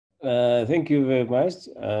Thank you very much.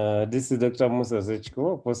 This is Dr. Musa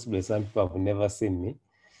Ssekikubo. Possibly some people have never seen me.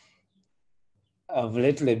 I've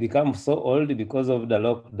lately become so old because of the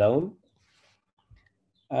lockdown.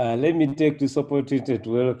 Let me take this opportunity to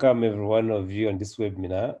welcome every one of you on this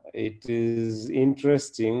webinar. It is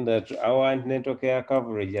interesting that our antenatal care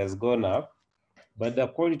coverage has gone up, but the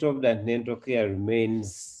quality of the antenatal care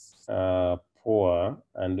remains poor,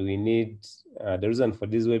 and we need, the reason for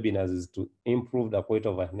these webinars is to improve the quality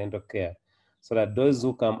of antenatal care so that those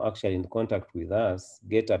who come actually in contact with us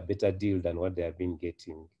get a better deal than what they have been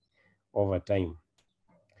getting over time.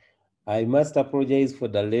 I must apologize for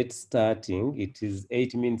the late starting. It is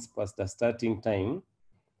 8 minutes past the starting time.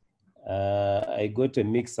 I got a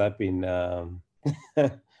mix up in,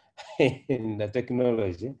 in the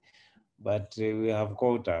technology, but we have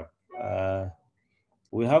caught up.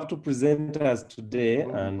 We have two presenters today,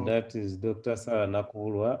 and that is Dr.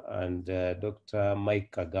 Nakubulwa and Dr.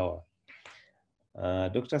 Mike Kagawa.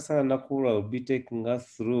 Dr. Nakubulwa will be taking us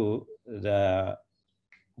through the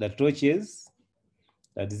torches,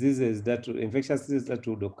 the diseases that, infectious diseases that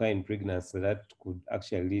would occur in pregnancy that could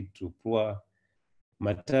actually lead to poor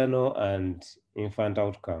maternal and infant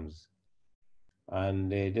outcomes.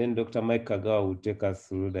 And then Dr. Mike Kagawa will take us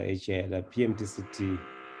through the PMTCT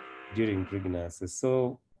during pregnancy.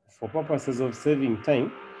 So for purposes of saving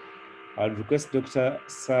time, I'll request Dr.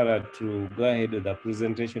 Sarah to go ahead with the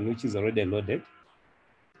presentation, which is already loaded.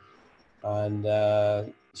 And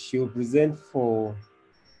she'll present for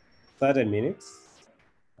 30 minutes.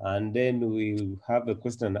 And then we'll have a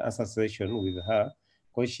question and answer session with her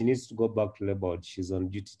because she needs to go back to labor. She's on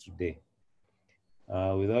duty today.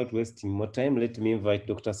 Without wasting more time, let me invite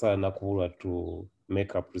Dr. Sarah Nakubulwa to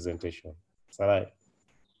make her presentation. Sarah.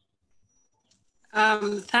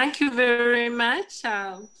 Thank you very much.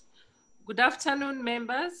 Good afternoon,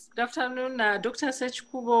 members. Good afternoon, Dr.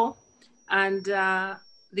 Ssekikubo and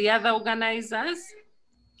the other organizers.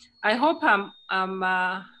 I hope I'm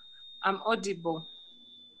audible.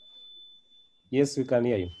 Yes, we can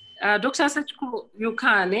hear you. Dr. Ssekikubo, you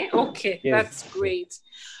can, eh? Okay, yes. That's great.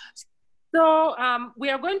 So we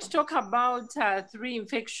are going to talk about 3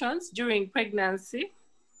 infections during pregnancy.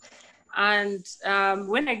 And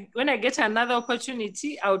when I get another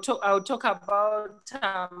opportunity, I'll talk about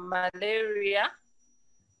malaria,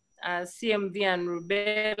 CMV and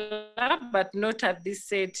rubella, but not at this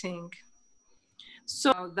setting.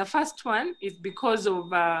 So the first one is because of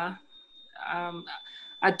a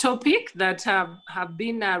topic that have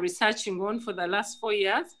been researching on for the last 4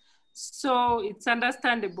 years. So it's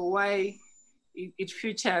understandable why it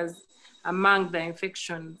features among the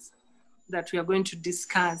infections that we are going to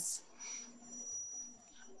discuss.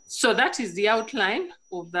 So that is the outline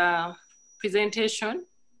of the presentation.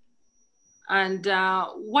 And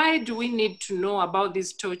why do we need to know about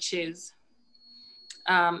these torches?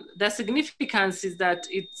 The significance is that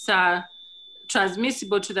it's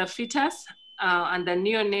transmissible to the fetus and the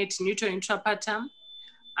neonate neutral intrapartum,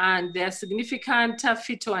 and there are significant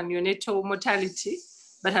fetal and neonatal mortality,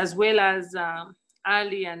 but as well as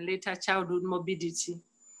early and later childhood morbidity.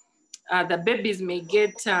 The babies may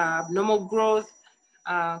get abnormal growth,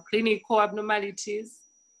 clinical abnormalities.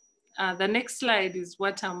 The next slide is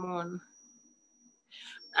what I'm on.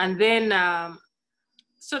 And then,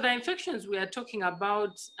 so the infections we are talking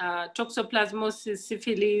about, toxoplasmosis,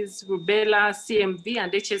 syphilis, rubella, CMV,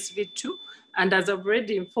 and HSV2. And as I've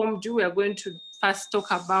already informed you, we are going to first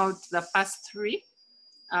talk about the first 3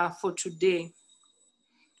 for today.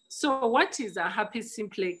 So what is a herpes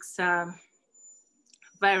simplex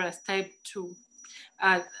virus type 2?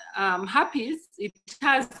 Herpes, it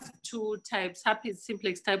has 2 types, herpes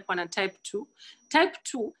simplex type 1 and type 2. Type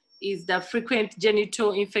 2 is the frequent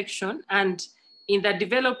genital infection, and in the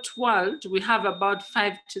developed world, we have about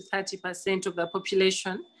 5 to 30% of the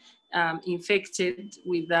population infected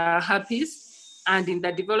with herpes, and in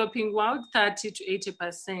the developing world, 30 to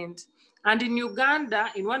 80%. And in Uganda,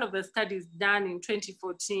 in one of the studies done in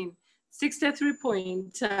 2014,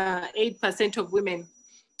 63.8% of women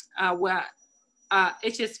were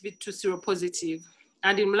HSV2 seropositive.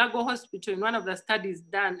 And in Mulago Hospital, in one of the studies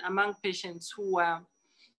done among patients who were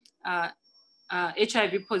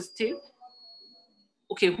HIV positive,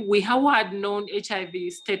 who had known HIV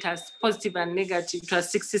status positive and negative, it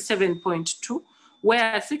was 67.2,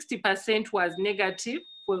 where 60% was negative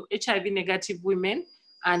for HIV negative women,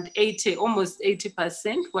 and almost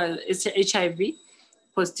 80% were HIV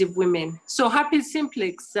positive women. So herpes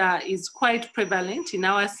simplex is quite prevalent in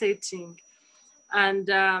our setting. And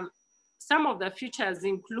some of the features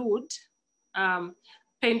include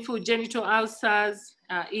painful genital ulcers,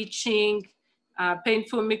 itching,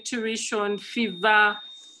 painful micturition, fever,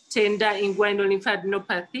 tender inguinal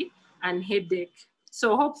lymphadenopathy, and headache.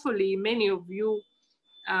 So hopefully many of you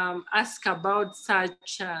ask about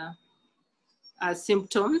such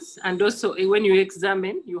symptoms, and also when you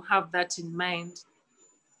examine, you have that in mind.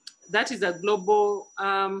 That is a global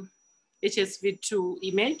HSV2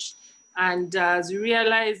 image. And as you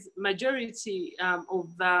realize, majority of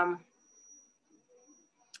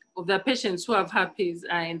the patients who have herpes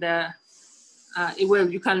are in the, well,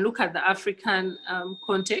 you can look at the African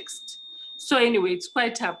context. So anyway, it's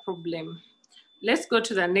quite a problem. Let's go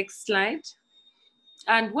to the next slide.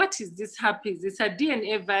 And what is this herpes? It's a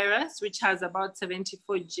DNA virus which has about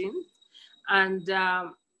 74 genes. And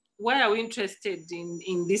why are we interested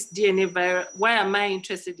in this DNA virus? Why am I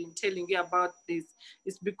interested in telling you about this?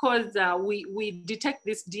 It's because we detect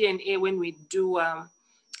this DNA when we do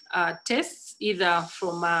tests, either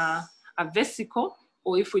from a vesicle,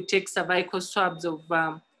 or if we take cervical swabs of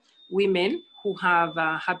women who have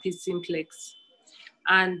herpes simplex.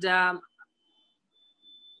 And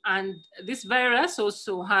this virus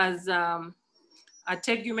also has a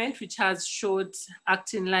tegument which has short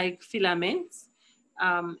actin-like filaments.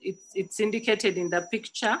 It's indicated in the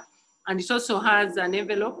picture. And it also has an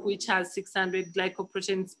envelope which has 600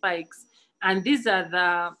 glycoprotein spikes. And these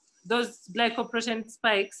are those glycoprotein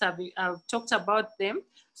spikes, I've talked about them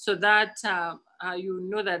so that you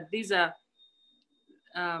know that these are,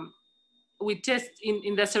 we test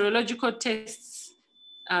in the serological tests,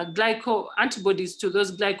 antibodies to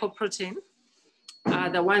those glycoprotein are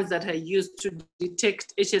the ones that are used to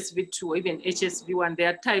detect HSV2 or even HSV1. They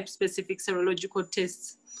are type-specific serological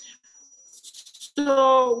tests.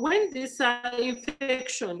 So when this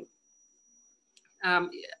infection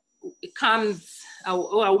comes,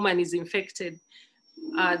 or a woman is infected,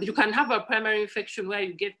 you can have a primary infection where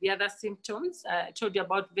you get the other symptoms. I told you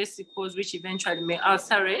about vesicles, which eventually may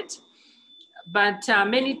ulcerate. But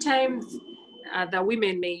many times, the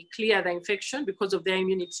women may clear the infection because of their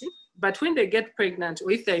immunity. But when they get pregnant,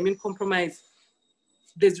 or if they're immune compromised,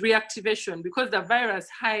 there's reactivation because the virus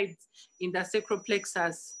hides in the sacral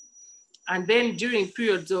plexus. And then during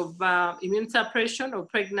periods of immune suppression or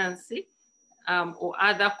pregnancy or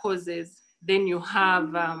other causes, then you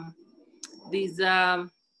have these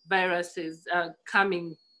viruses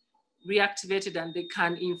coming reactivated, and they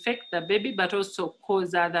can infect the baby, but also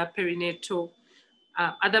cause other perinatal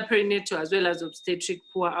as well as obstetric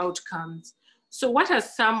poor outcomes. So what are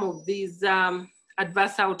some of these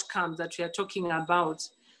adverse outcomes that we are talking about?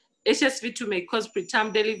 HSV2 may cause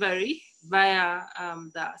preterm delivery via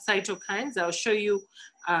the cytokines. I'll show you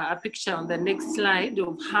a picture on the next slide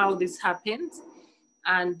of how this happens.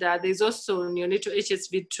 And there's also neonatal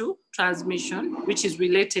HSV2 transmission, which is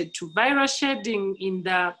related to viral shedding in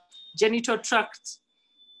the genital tract.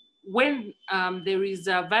 When there is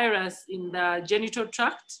a virus in the genital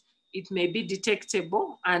tract, it may be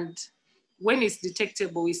detectable. And when it's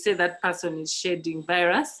detectable, we say that person is shedding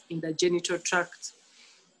virus in the genital tract.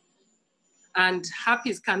 And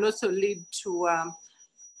herpes can also lead to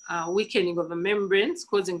weakening of the membranes,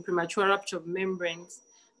 causing premature rupture of membranes.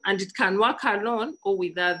 And it can work alone or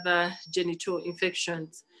with other genital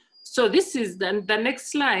infections. So this is the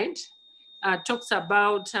next slide talks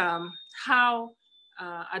about how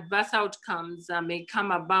adverse outcomes may come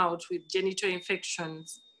about with genital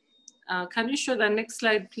infections. Can you show the next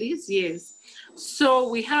slide, please? Yes. So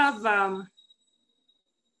we have,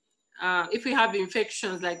 if we have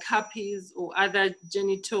infections like herpes or other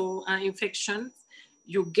genital infections,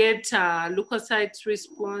 you get leukocytes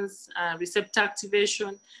response, receptor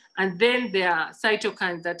activation, and then there are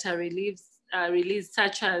cytokines that are released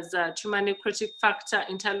such as tumor necrotic factor,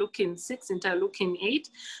 interleukin-6, interleukin-8,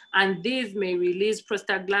 and these may release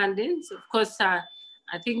prostaglandins. Of course, I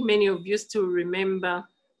think many of you still remember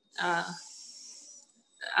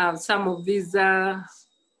some of these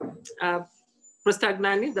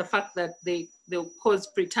prostaglandins, the fact that they'll cause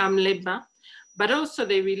preterm labor, but also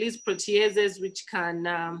they release proteases which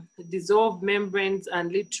can dissolve membranes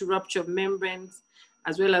and lead to rupture of membranes,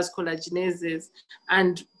 as well as collagenases.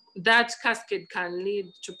 And that cascade can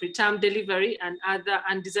lead to preterm delivery and other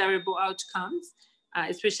undesirable outcomes,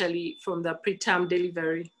 especially from the preterm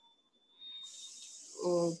delivery.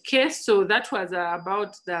 Okay, so that was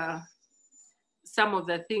about some of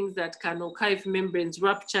the things that can occur if membranes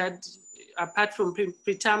ruptured. Apart from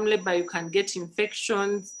preterm labor, you can get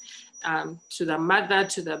infections to the mother,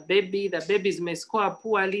 to the baby. The babies may score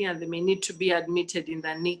poorly and they may need to be admitted in the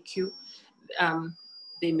NICU.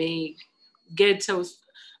 They may get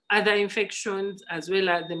other infections as well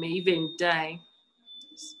as they may even die.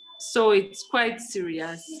 So it's quite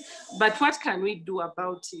serious. But what can we do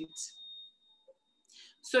about it?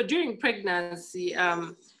 So during pregnancy,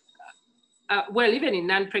 well, even in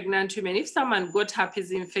non-pregnant women, if someone got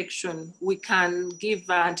herpes infection, we can give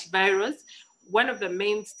antivirals. One of the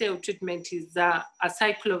mainstay of treatment is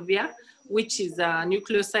acyclovir, which is a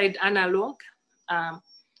nucleoside analog.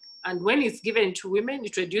 And when it's given to women,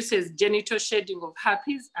 it reduces genital shedding of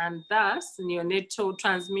herpes and thus neonatal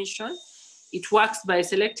transmission. It works by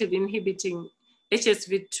selective inhibiting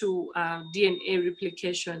HSV2 DNA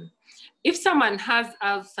replication. If someone has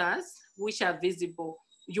ulcers, which are visible,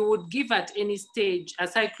 you would give at any stage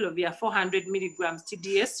acyclovir 400 milligrams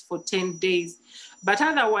TDS for 10 days. But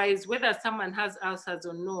otherwise, whether someone has ulcers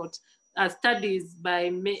or not, studies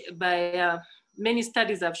many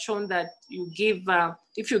studies have shown that you give,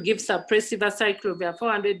 if you give suppressive acyclovir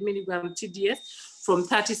 400 milligram TDS from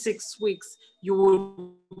 36 weeks, you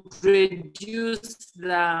will reduce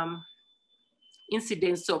the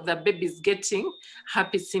incidence of the babies getting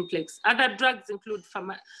herpes simplex. Other drugs include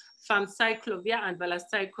famciclovir and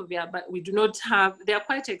valacyclovir, but we do not have, they are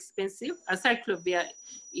quite expensive. Acyclovir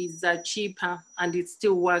is cheaper and it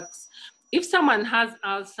still works. If someone has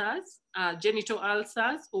ulcers, genital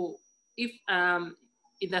ulcers, or if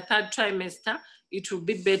in the third trimester, it will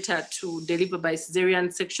be better to deliver by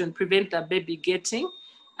cesarean section, prevent the baby getting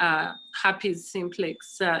herpes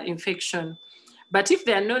simplex infection. But if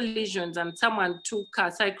there are no lesions and someone took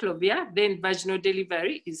acyclovir, then vaginal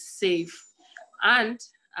delivery is safe. And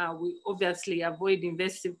we obviously avoid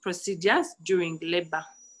invasive procedures during labor.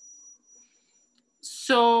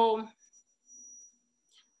 So,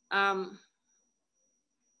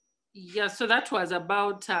 yeah, so that was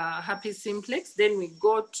about herpes simplex. Then we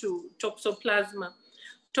go to toxoplasma.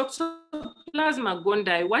 Toxoplasma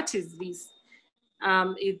gondii, what is this?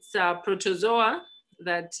 It's a protozoa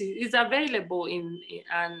that is available and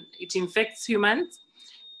it infects humans.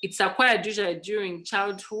 It's acquired usually during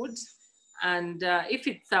childhood. And if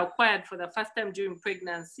it's acquired for the first time during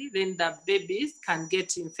pregnancy, then the babies can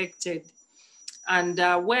get infected. And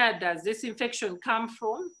where does this infection come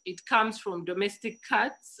from? It comes from domestic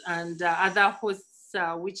cats and other hosts,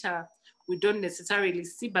 which we don't necessarily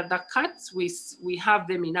see, but the cats, we have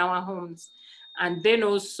them in our homes. And then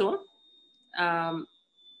also,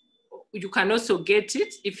 you can also get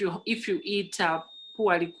it if you eat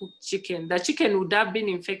poorly cooked chicken. The chicken would have been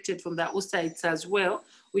infected from the oocytes as well,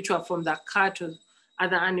 which were from the cat or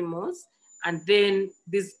other animals. And then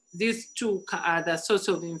these two are the source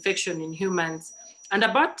of infection in humans. And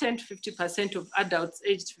about 10 to 50% of adults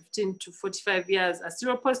aged 15 to 45 years are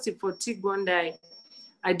seropositive for T. gondii.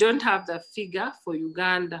 I don't have the figure for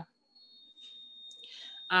Uganda.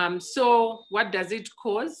 So what does it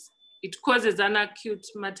cause? It causes an acute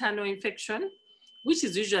maternal infection, which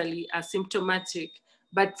is usually asymptomatic.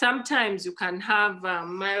 But sometimes you can have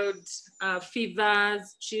mild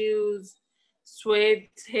fevers, chills, sweat,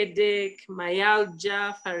 headache,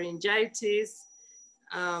 myalgia, pharyngitis.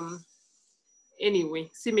 Anyway,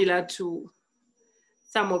 similar to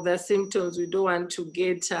some of the symptoms we don't want to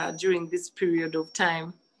get during this period of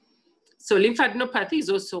time. So lymphadenopathy is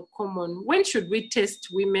also common. When should we test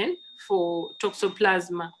women for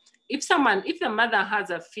toxoplasma? If the mother has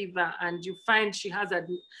a fever and you find she has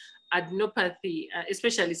adenopathy,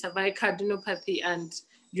 especially cervical adenopathy, and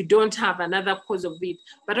you don't have another cause of it,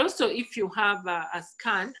 but also if you have a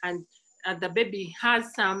scan and the baby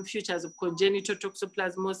has some features of congenital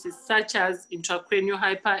toxoplasmosis, such as intracranial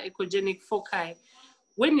hyperechogenic foci,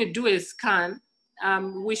 when you do a scan,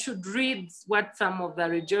 we should read what some of the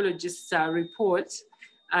radiologists report.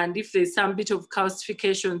 And if there's some bit of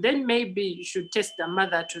calcification, then maybe you should test the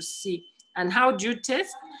mother to see. And how do you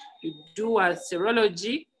test? You do a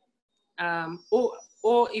serology,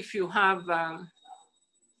 or if you have,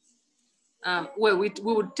 well, we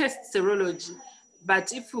would test serology.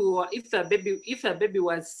 But if the baby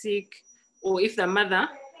was sick, or if the mother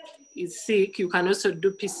is sick, you can also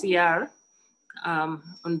do PCR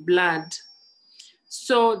on blood.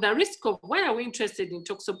 So the risk of, why are we interested in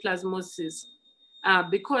toxoplasmosis?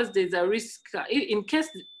 Because there's a risk, in case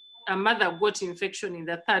a mother got infection in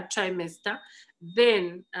the third trimester,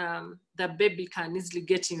 then the baby can easily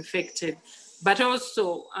get infected. But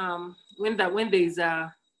also when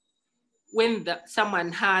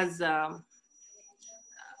someone has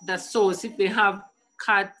the source, if they have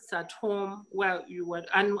cats at home where you were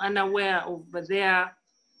unaware of their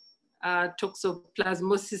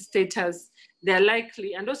toxoplasmosis status, they're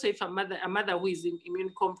likely, and also if a mother who is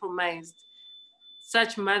immune compromised,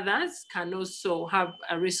 such mothers can also have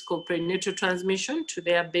a risk of prenatal transmission to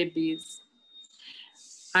their babies.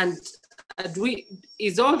 And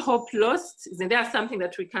is all hope lost? Isn't there something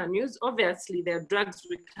that we can use? Obviously, there are drugs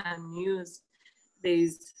we can use.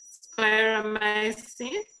 There's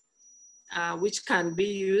spiramycin, which can be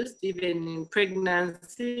used even in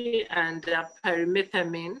pregnancy, and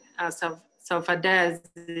pyrimethamine as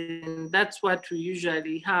sulfadiazine. That's what we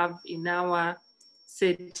usually have in our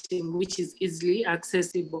setting, which is easily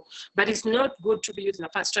accessible. But it's not good to be used in the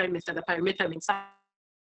first trimester, the pyrimethamine.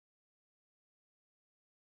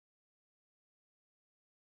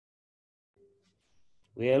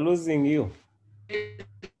 We are losing you.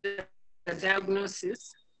 The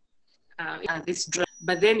diagnosis, this drug,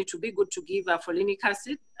 but then it would be good to give a folinic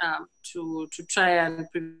acid to try and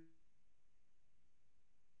prevent.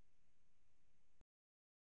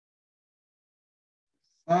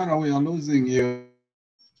 Sarah, we are losing you.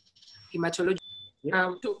 Hematology.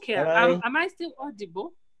 Yeah. Okay. Am I still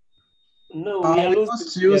audible? No, we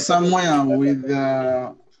lost you somewhere with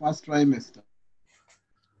the first trimester.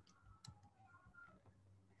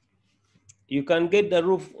 You can get the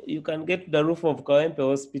roof. You can get the roof of Kawempe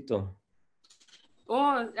Hospital.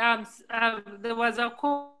 Oh, there was a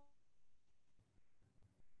call.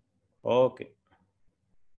 Okay.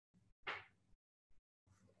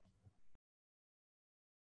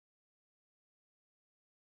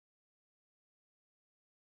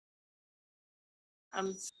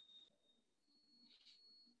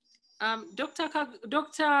 Dr.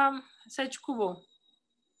 Ssekikubo.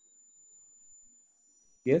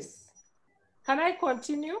 Yes. Can I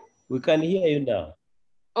continue? We can hear you now.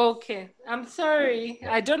 Okay, I'm sorry.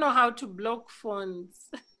 I don't know how to block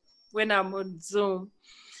phones when I'm on Zoom.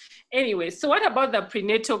 Anyway, so what about the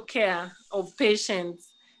prenatal care of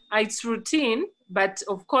patients? It's routine, but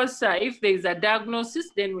of course, if there is a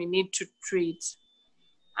diagnosis, then we need to treat.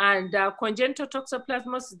 And congenital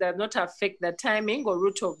toxoplasmosis does not affect the timing or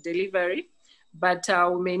route of delivery, but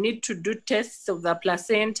we may need to do tests of the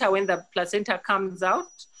placenta when the placenta comes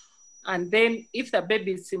out. And then if the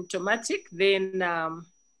baby is symptomatic, then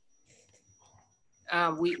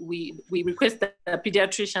we request the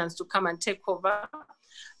pediatricians to come and take over.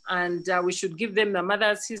 And we should give them the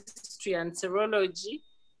mother's history and serology.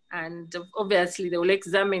 And obviously they will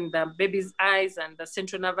examine the baby's eyes and the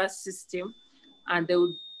central nervous system. And they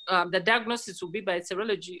will, the diagnosis will be by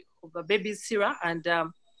serology of the baby's sera and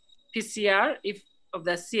PCR of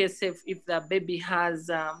the CSF if the baby has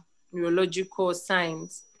neurological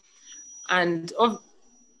signs. And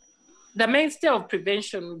the mainstay of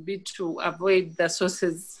prevention would be to avoid the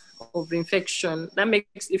sources of infection. That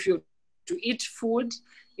makes, if you to eat food,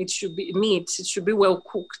 it should be meat, it should be well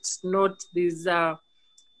cooked, not these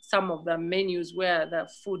some of the menus where the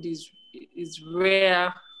food is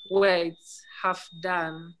rare, where it's half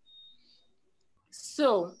done.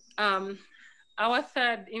 So our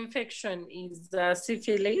third infection is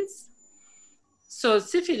syphilis. So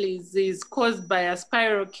syphilis is caused by a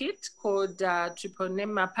spirochete called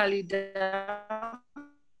Treponema pallidum.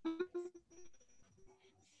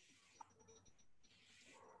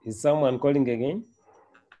 Is someone calling again?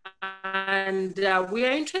 And we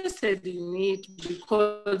are interested in it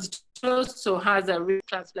because it also has a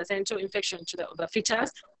risk of placental infection to the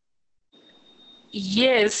fetus.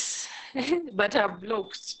 Yes, but I've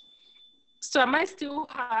blocked. So am I still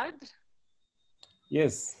hard?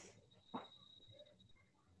 Yes.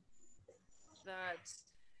 That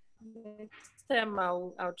next time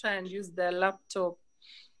I'll try and use the laptop.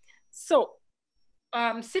 So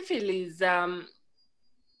syphilis,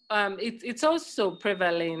 it's also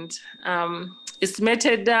prevalent.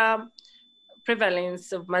 Estimated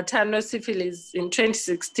prevalence of maternal syphilis in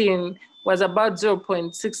 2016 was about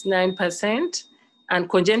 0.69%, and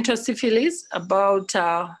congenital syphilis about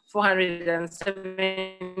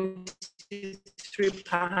 473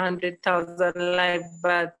 per 100,000 live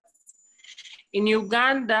births. In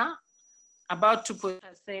Uganda, about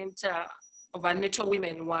 2% of antenatal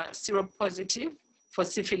women were seropositive for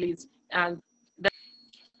syphilis, and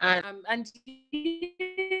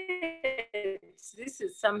this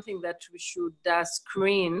is something that we should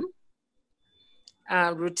screen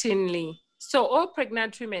routinely. So all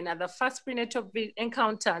pregnant women at the first prenatal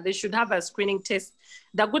encounter, they should have a screening test.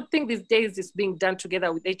 The good thing these days is being done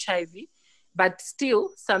together with HIV, but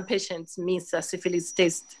still some patients miss a syphilis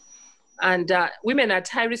test. And women at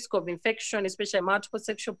high risk of infection, especially multiple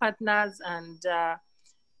sexual partners, and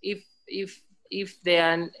if they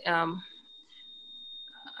are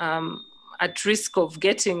at risk of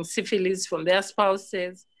getting syphilis from their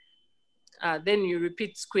spouses, then you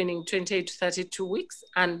repeat screening 28 to 32 weeks,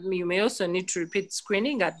 and you may also need to repeat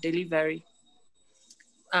screening at delivery.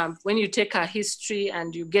 When you take a history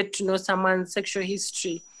and you get to know someone's sexual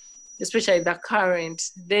history, especially the current,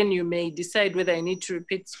 then you may decide whether you need to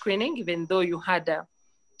repeat screening, even though you had a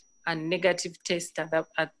negative test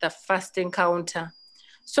at the first encounter.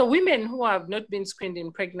 So women who have not been screened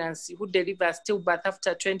in pregnancy, who deliver stillbirth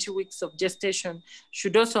after 20 weeks of gestation,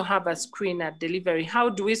 should also have a screen at delivery. How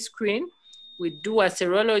do we screen? We do a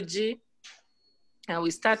serology, and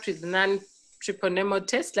we start with non-treponemal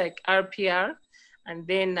tests like RPR, and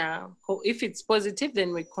then if it's positive,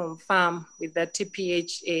 then we confirm with the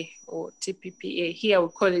TPHA or TPPA. Here we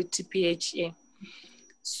call it TPHA.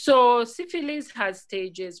 So syphilis has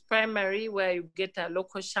stages: primary, where you get a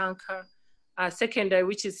local chancre, secondary,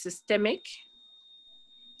 which is systemic,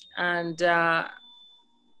 and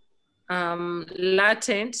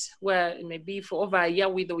latent, where it may be for over a year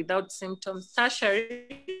with or without symptoms.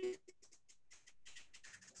 Tertiary,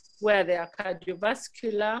 where there are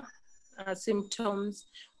cardiovascular symptoms,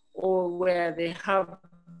 or where they have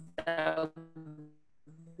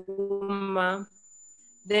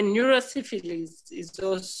then neurosyphilis is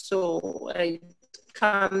also, it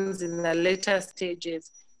comes in the later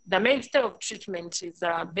stages. The mainstay of treatment is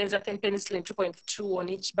benzathine penicillin 2.2 on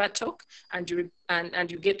each buttock, and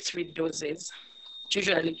you get 3 doses.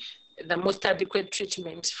 Usually the most adequate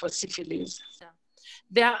treatment for syphilis.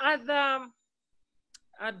 There are other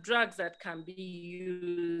drugs that can be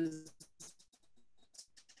used.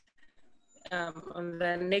 On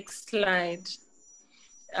the next slide,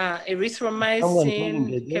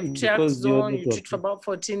 erythromycin, ceftriaxone, you treat for about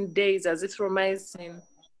 14 days, azithromycin.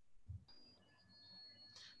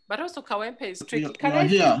 But also Kawempe is tricky. Can I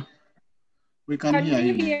hear? We can hear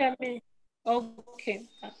you. Can you hear me? Okay.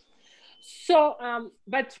 So,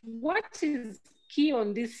 but what is key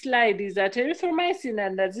on this slide is that erythromycin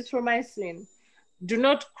and azithromycin do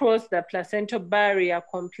not cross the placental barrier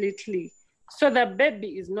completely. So the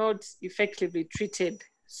baby is not effectively treated.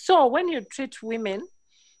 So when you treat women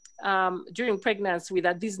during pregnancy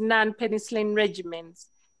with these non-penicillin regimens,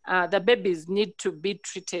 the babies need to be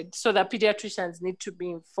treated. So the pediatricians need to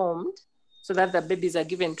be informed so that the babies are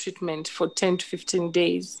given treatment for 10 to 15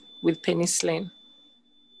 days with penicillin.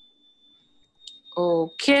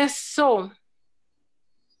 Okay, so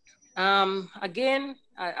again,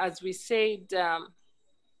 as we said,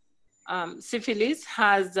 syphilis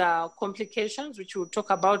has complications, which we'll talk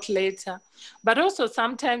about later, but also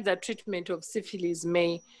sometimes the treatment of syphilis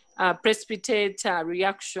may precipitate a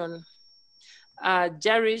reaction,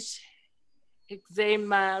 Jarisch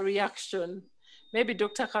eczema reaction. Maybe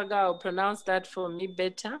Dr. Kagawa will pronounce that for me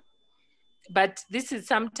better. But this is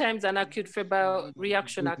sometimes an acute febrile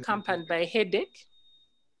reaction accompanied by headache,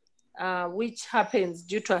 which happens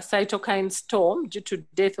due to a cytokine storm due to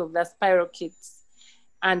death of the spirochetes.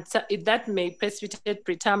 And so that may precipitate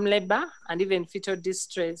preterm labor and even fetal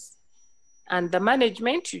distress. And the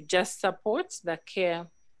management, you just support the care.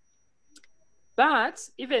 But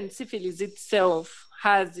even syphilis itself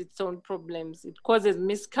has its own problems. It causes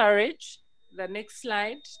miscarriage. The next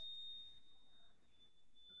slide.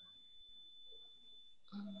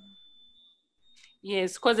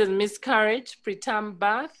 Yes, causes miscarriage, preterm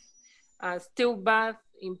birth, stillbirth,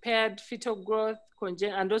 impaired fetal growth,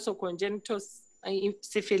 and also congenital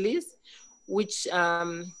syphilis, which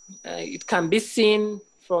it can be seen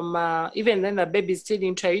from even then the baby is still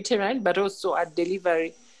intrauterine, but also at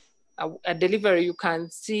delivery. At delivery, you can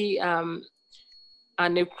see a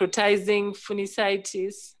necrotizing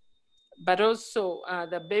phoenicitis, but also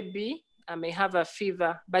the baby may have a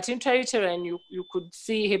fever. But intrauterine, you could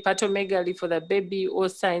see hepatomegaly for the baby or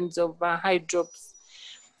signs of hydrops,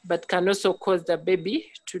 but can also cause the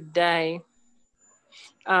baby to die.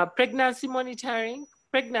 Pregnancy monitoring,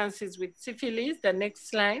 pregnancies with syphilis, the next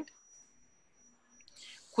slide,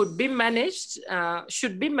 could be managed,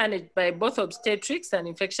 should be managed by both obstetrics and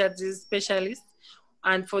infectious disease specialists.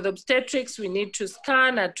 And for the obstetrics, we need to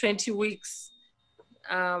scan at 20 weeks.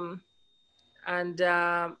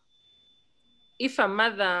 If a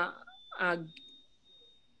mother,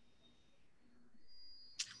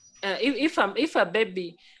 if a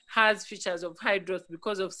baby has features of hydrops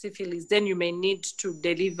because of syphilis, then you may need to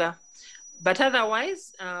deliver. But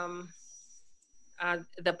otherwise,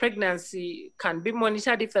 the pregnancy can be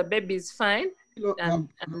monitored if the baby is fine.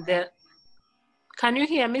 Can you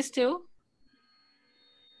hear me still?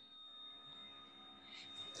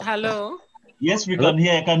 Hello? Yes, we can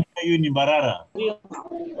hear. I can hear you, Nimbarara. We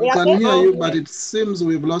can hear you, but it seems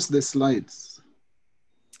we've lost the slides.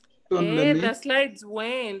 The slides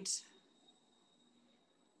went.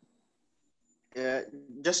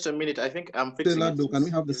 Just a minute. I think I'm fixing it. Can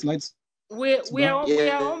we have the slides? We are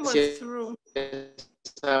almost through. Yes,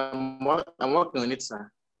 I'm working on it, sir.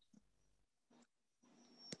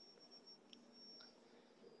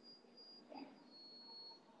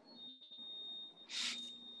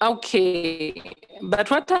 Okay, but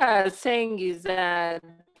what I was saying is that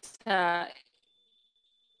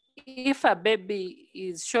if a baby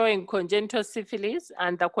is showing congenital syphilis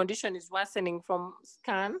and the condition is worsening from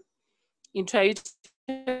scan, intrauterine,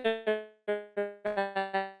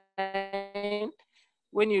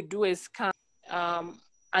 when you do a scan,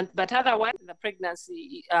 but otherwise the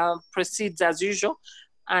pregnancy proceeds as usual,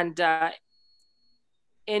 and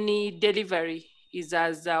any delivery is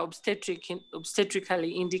as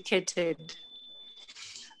obstetrically indicated.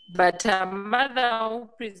 But a mother who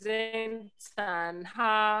presents and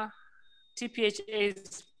her TPHA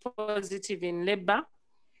is positive in labor,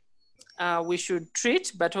 we should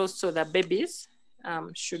treat, but also the babies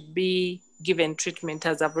should be given treatment,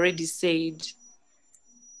 as I've already said.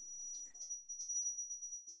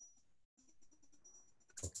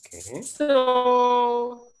 Okay.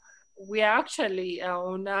 So we are actually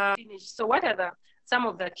on finish. So what are some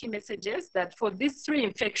of the key messages that for these 3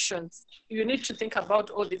 infections, you need to think about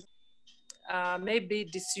all this, maybe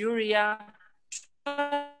dysuria,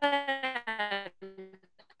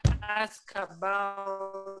 ask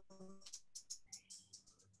about.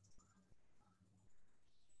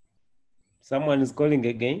 Someone is calling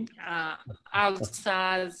again.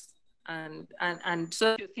 Ulcers and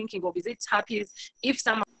so you're thinking of, is it herpes? If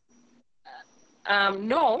someone,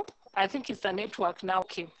 no, I think it's the network now.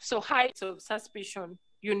 Okay, so heights of suspicion,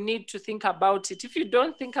 you need to think about it. If you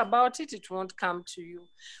don't think about it, it won't come to you.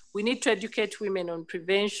 We need to educate women on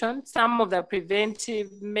prevention. Some of the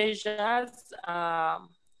preventive measures,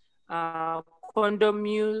 condom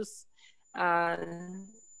use,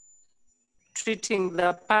 treating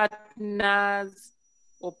the partners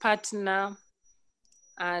or partner,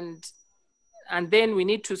 and then we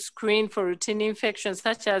need to screen for routine infections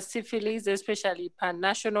such as syphilis, especially per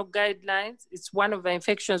national guidelines. It's one of the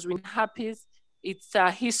infections with herpes. It's a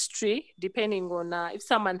history, depending on if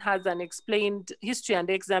someone has an explained history and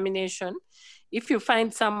examination. If you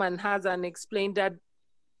find someone has an explained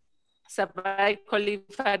cervical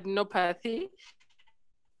lymphadenopathy,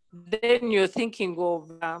 then you're thinking of,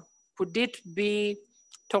 could it be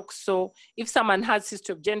toxo? If someone has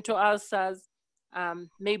history of genital ulcers,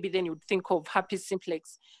 maybe then you'd think of herpes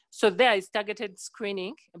simplex. So there is targeted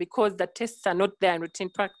screening because the tests are not there in routine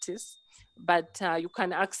practice, but you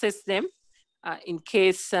can access them in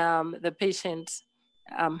case the patient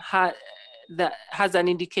has an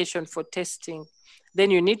indication for testing.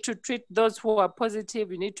 Then you need to treat those who are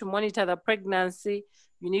positive. You need to monitor the pregnancy.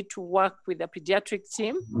 You need to work with the pediatric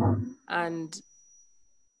team and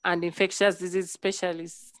infectious disease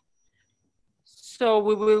specialists. So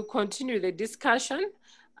we will continue the discussion,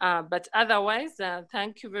 but otherwise,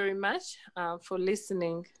 thank you very much for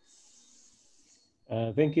listening.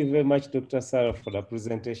 Thank you very much, Dr. Sarah, for the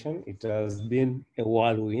presentation. It has been a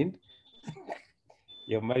whirlwind.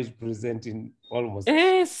 You might present in almost.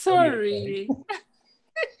 Sorry.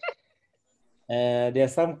 There are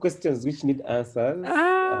some questions which need answers.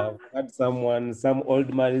 I've heard some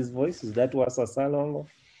old man's voice. That was a salon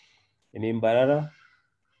in Imbarara.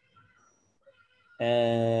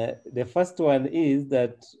 The first one is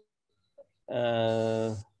that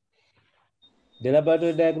the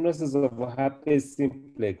laboratory diagnosis of herpes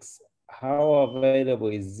simplex, how available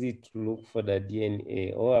is it to look for the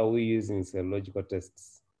DNA, or are we using serological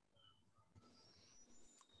tests?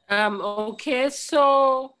 Okay,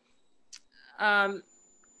 so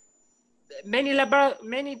many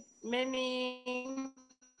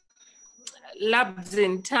labs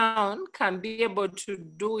in town can be able to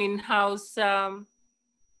do in-house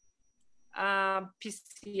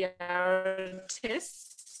PCR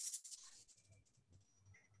tests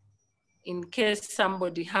in case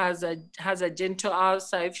somebody has a genital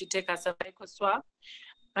ulcer. If you take a cervical swab,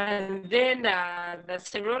 and then the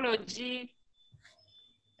serology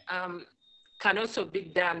can also be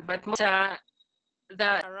done, but most around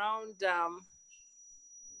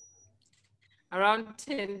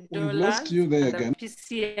 $10. We've lost you there again. The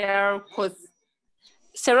PCR costs,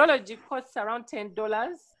 serology costs around $10,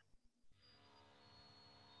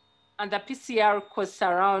 and the PCR costs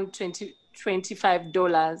around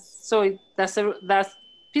 $25. So the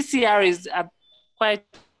PCR is quite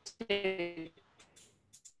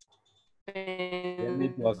The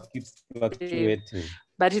network keeps fluctuating.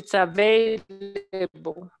 But it's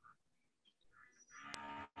available.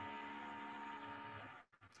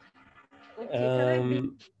 Okay,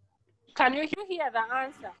 can you hear the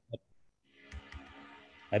answer?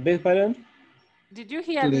 I beg pardon? Did you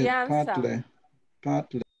hear the answer?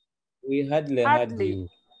 Partly. We hardly heard you.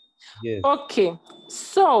 Yes. Okay,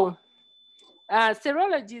 so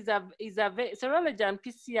serology serology and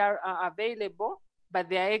PCR are available, but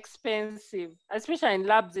they are expensive, especially in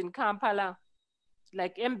labs in Kampala.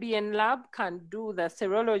 Like MBN lab can do the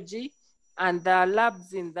serology, and the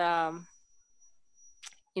labs in the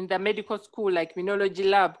medical school, like immunology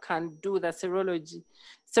lab, can do the serology.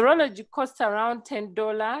 Serology costs around $10.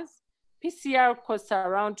 PCR costs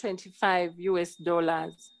around $25 US.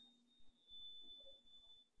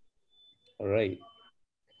 All right.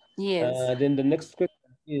 Yes. Then the next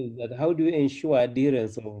question is that how do you ensure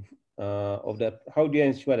adherence of that? How do you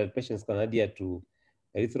ensure that patients can adhere to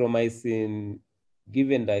erythromycin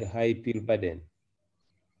given the high pill burden?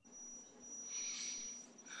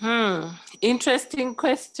 Interesting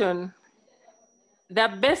question. The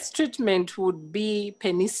best treatment would be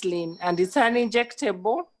penicillin, and it's an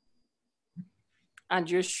injectable, and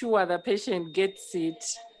you're sure the patient gets it.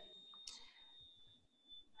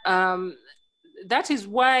 That is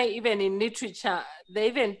why even in literature, they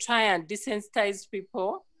even try and desensitize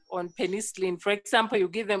people on penicillin. For example, you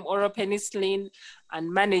give them oral penicillin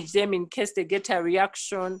and manage them in case they get a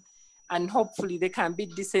reaction, and hopefully they can be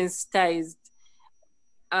desensitized.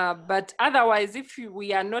 But otherwise, if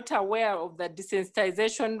we are not aware of the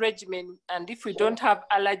desensitization regimen, and if we don't have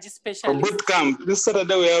allergy specialists. Boot camp. This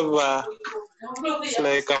Saturday we have it's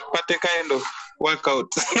like a party kind of workout.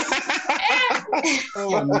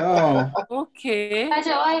 Oh no. Okay. Such a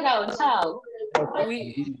workout, how?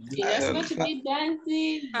 You're supposed to be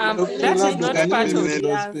dancing. That is not Can part you of mute the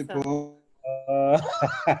those answer. people?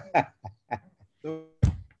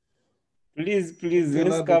 Please, let's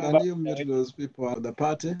Can come back. you mute those people at the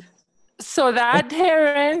party? So the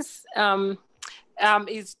adherence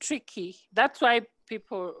is tricky. That's why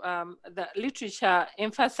people, the literature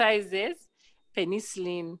emphasizes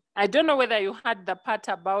penicillin. I don't know whether you heard the part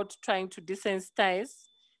about trying to desensitize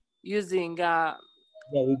using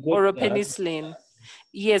oral penicillin.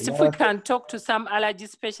 Yes, if we can talk to some allergy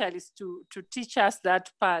specialists to teach us that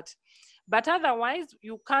part. But otherwise,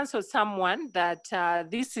 you counsel someone that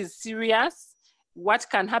this is serious, what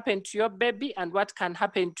can happen to your baby and what can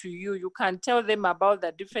happen to you. You can tell them about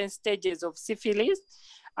the different stages of syphilis,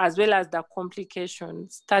 as well as the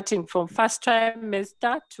complications, starting from first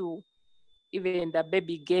trimester to even the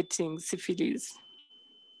baby getting syphilis.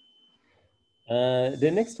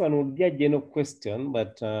 The next one would be a general question,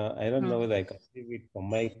 but I don't know whether I can leave it for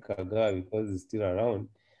Mike Kagawa because he's still around.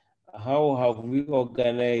 How have we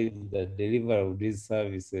organized the delivery of these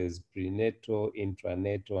services, prenatal,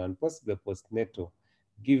 intranatal, and possibly postnatal,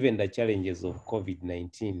 given the challenges of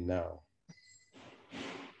COVID-19 now?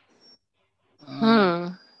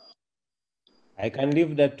 I can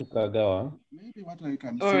leave that to Kagawa. Maybe what I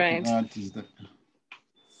can All say right. to that is that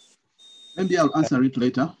maybe I'll answer it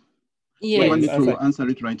later. Yes. You want me to answer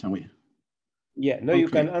it right away? Yeah, no, Okay. you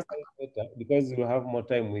can answer it later because we'll have more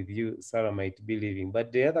time with you. Sarah might be leaving.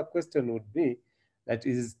 But the other question would be that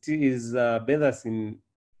is Bethacin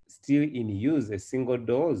still in use, a single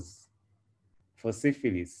dose for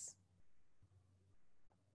syphilis?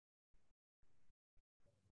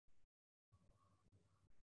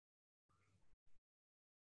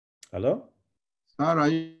 Hello? Sarah,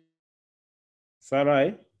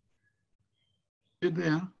 Sarah? you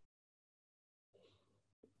there?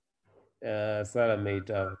 Sarah might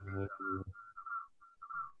have.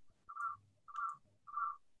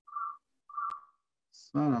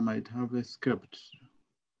 Sarah might have escaped.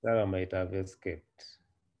 Sarah might have escaped.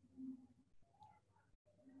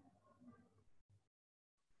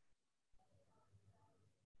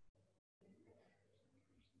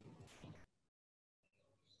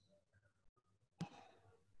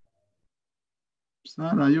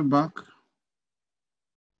 Sarah, are you back?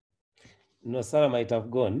 No, Sarah might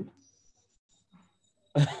have gone.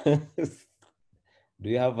 Do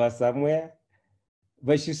you have her somewhere?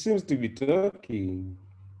 But she seems to be talking.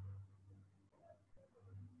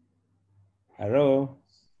 Hello?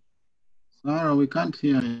 Sarah, we can't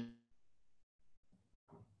hear you.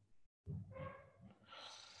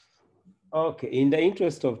 Okay, in the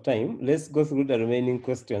interest of time, let's go through the remaining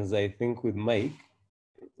questions, I think, with Mike.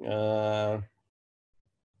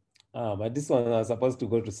 But this one was supposed to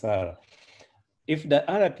go to Sarah. If the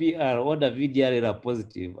RPR or the VDR are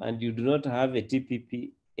positive and you do not have a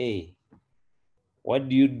TPPA, what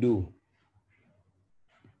do you do?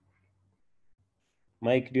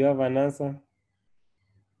 Mike, do you have an answer?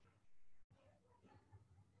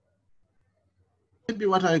 Maybe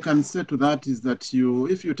what I can say to that is that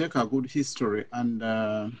if you take a good history and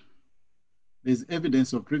there's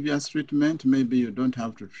evidence of previous treatment, maybe you don't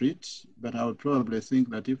have to treat, but I would probably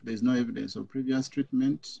think that if there's no evidence of previous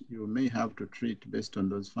treatment, you may have to treat based on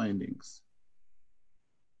those findings.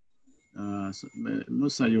 So,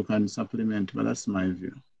 Musa, you can supplement, but that's my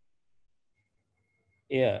view.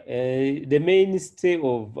 Yeah, the mainstay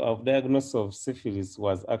of diagnosis of syphilis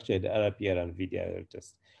was actually the RPR and VDR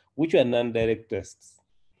test. which were non-direct tests.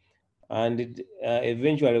 And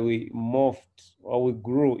eventually we morphed or we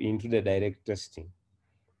grew into the direct testing.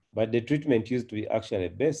 But the treatment used to be actually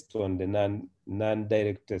based on the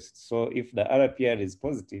non-direct test. So if the RPR is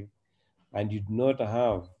positive and you do not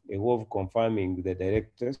have a way of confirming the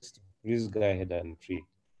direct test, please go ahead and treat.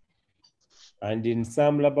 And in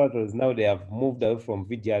some laboratories now they have moved away from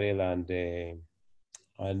VGRL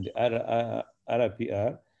and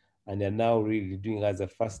RPR, and they're now really doing as a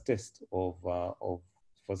first test for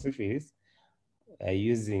syphilis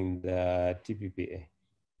using the TPPA.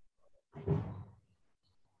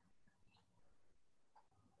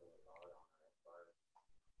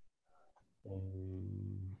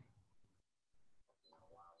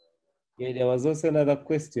 Yeah, there was also another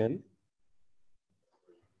question.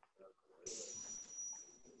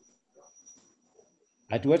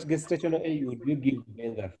 At what gestational age would you give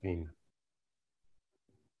benzapine?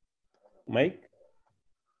 Mike?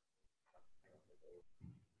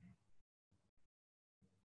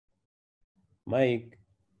 Mike?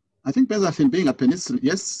 I think benzapine being a penicillin,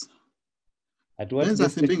 yes. At what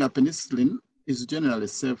Benzapine being a penicillin is generally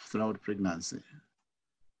safe throughout pregnancy.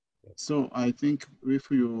 So I think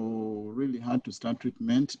if you really had to start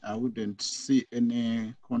treatment, I wouldn't see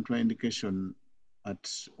any contraindication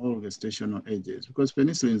at all gestational ages because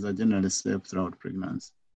penicillins are generally safe throughout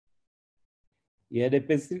pregnancy. Yeah, the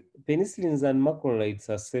penicillins and macrolides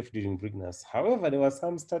are safe during pregnancy. However, there was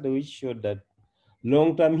some study which showed that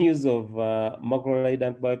long-term use of macrolide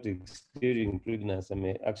antibiotics during pregnancy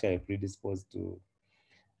may actually predispose to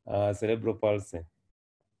cerebral palsy.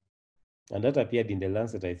 And that appeared in the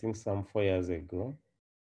Lancet, I think, some 4 years ago.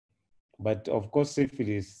 But of course,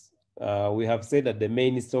 syphilis, we have said that the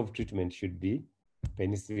mainstay of treatment should be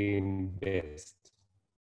penicillin-based,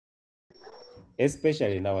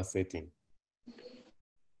 especially in our setting.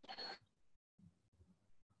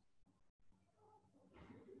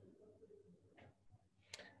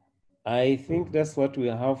 I think that's what we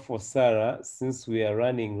have for Sarah, since we are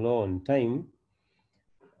running low on time.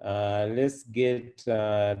 Let's get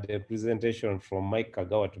the presentation from Mike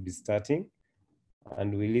Kagawa to be starting,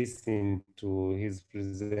 and we listen to his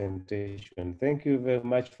presentation. Thank you very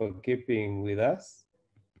much for keeping with us.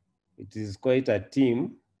 It is quite a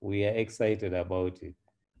team. We are excited about it.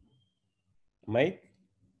 Mike?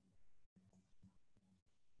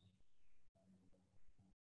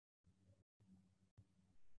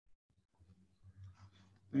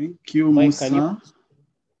 Thank you, Mike, Musa.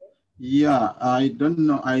 Yeah, I don't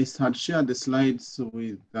know. I had shared the slides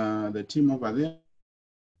with the team over there.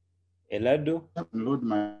 Elado? Load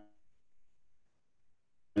my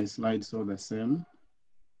slides all the same.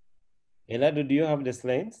 Elado, do you have the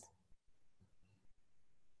slides?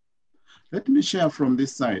 Let me share from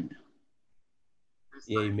this side.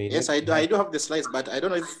 Yeah, you may. Yes, I do have the slides, but I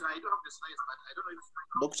don't know if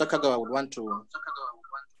Dr. Kagawa would want to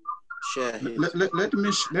share his. Let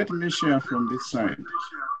me share from this side.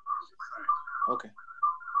 Okay.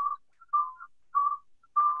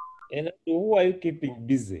 And who are you keeping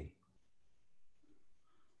busy?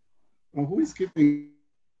 Well, who is keeping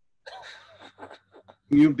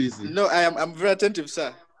you busy? No, I'm very attentive,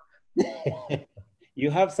 sir. You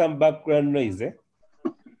have some background noise, eh?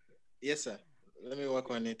 Yes, sir. Let me work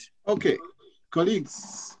on it. Okay,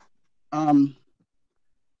 colleagues, I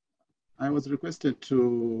was requested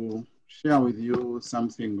to share with you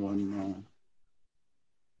something on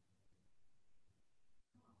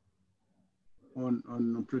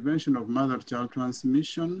prevention of mother-child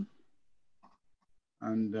transmission.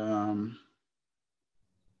 And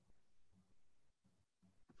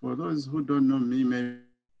for those who don't know me, maybe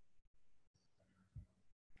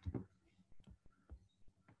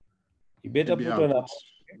you better put on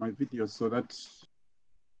my video so that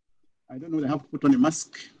I don't know, they have to put on a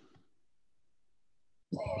mask.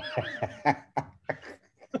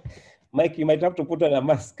 Mike, you might have to put on a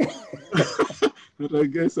mask. But I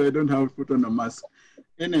guess I don't have to put on a mask.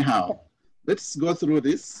 Anyhow, let's go through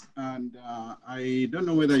this. And I don't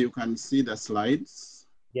know whether you can see the slides.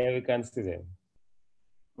 Yeah, we can see them.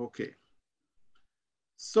 Okay.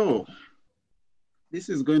 So this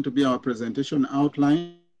is going to be our presentation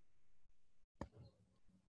outline.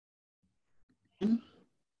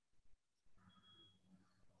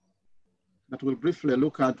 That will briefly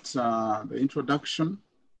look at the introduction.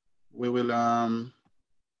 We will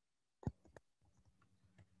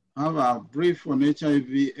have a brief on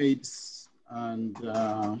HIV/AIDS and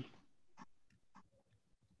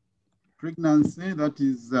pregnancy, that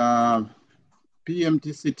is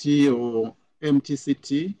PMTCT or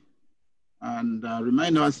MTCT, and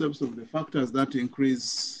remind ourselves of the factors that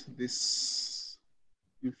increase this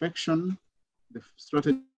infection, the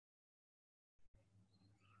strategies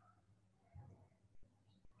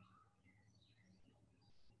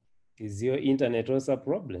Is your internet also a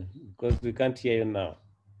problem? Because we can't hear you now.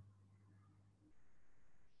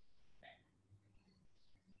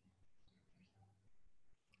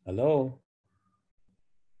 Hello?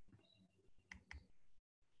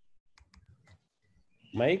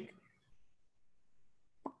 Mike?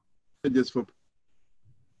 Just for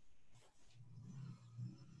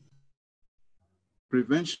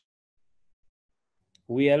prevention.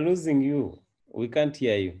 We are losing you. We can't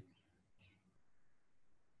hear you.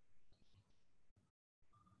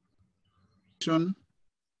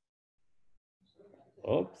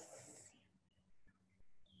 Oops.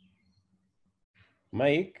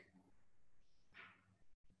 Mike?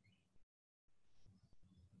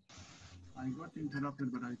 I got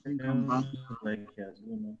interrupted, but I think I'm back.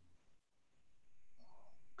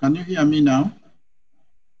 Can you hear me now?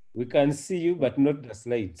 We can see you, but not the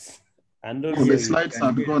slides. And also The slides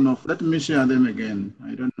have gone off. Let me share them again.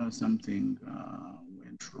 I don't know, something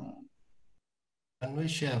went wrong. Can we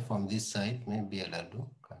share from this side? Maybe Aladu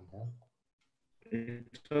can help.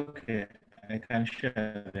 It's okay. I can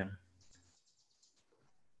share them.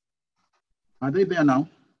 Are they there now?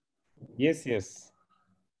 Yes, yes.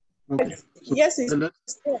 Okay. So yes,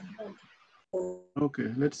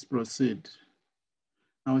 okay, let's proceed.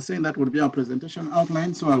 I was saying that would be our presentation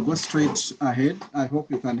outline, so I'll go straight ahead. I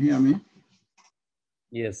hope you can hear me.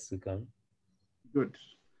 Yes, we can. Good.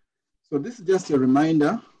 So this is just a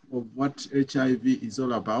reminder of what HIV is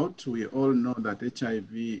all about. We all know that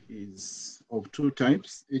HIV is of two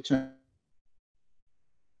types,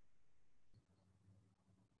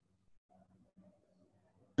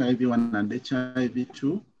 HIV1 and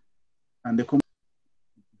HIV2, and the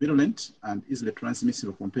virulent and easily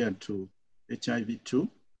transmissible compared to HIV2.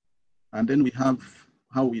 And then we have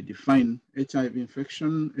how we define HIV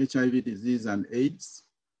infection, HIV disease, and AIDS,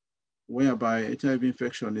 whereby HIV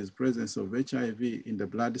infection is presence of HIV in the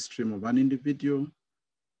bloodstream of an individual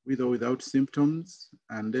with or without symptoms.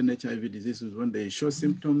 And then HIV disease is when they show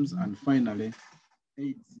symptoms. And finally,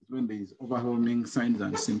 AIDS is when there is overwhelming signs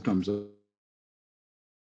and symptoms of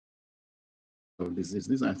disease.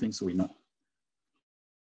 These are things we know.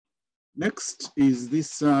 Next is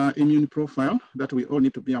this immune profile that we all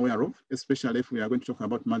need to be aware of, especially if we are going to talk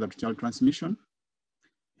about mother-to-child transmission.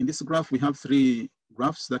 In this graph, we have three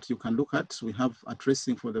graphs that you can look at. We have a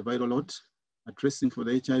tracing for the viral load, a tracing for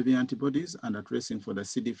the HIV antibodies, and a tracing for the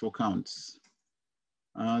CD4 counts.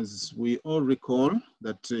 As we all recall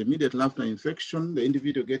that immediately after infection, the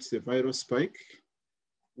individual gets a viral spike,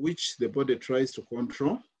 which the body tries to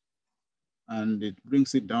control, and it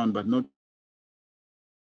brings it down, but not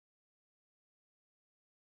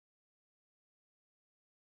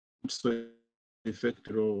so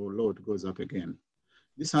effective load goes up again.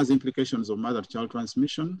 This has implications of mother-child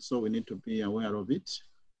transmission, so we need to be aware of it.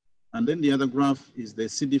 And then the other graph is the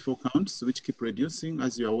CD4 counts, which keep reducing,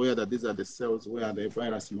 as you're aware that these are the cells where the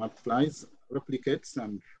virus multiplies, replicates,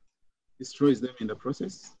 and destroys them in the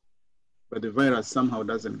process. But the virus somehow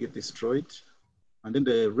doesn't get destroyed. And then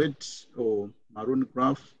the red or maroon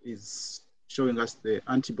graph is showing us the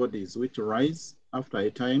antibodies, which rise after a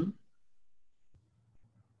time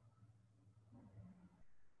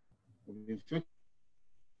of infection,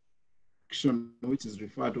 which is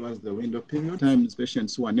referred to as the window period. Times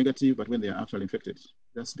patients who are negative, but when they are actually infected,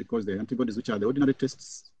 that's because the antibodies, which are the ordinary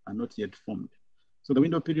tests, are not yet formed. So the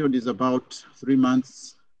window period is about 3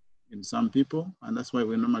 months in some people, and that's why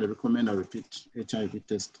we normally recommend a repeat HIV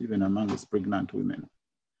test, even amongst pregnant women.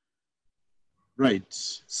 Right,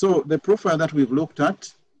 so the profile that we've looked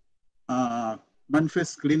at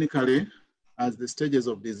manifests clinically as the stages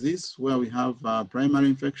of disease, where we have primary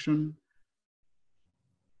infection,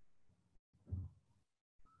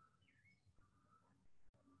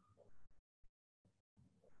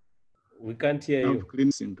 we can't hear you.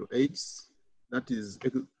 Clinics into AIDS. That is,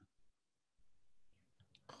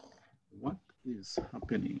 what is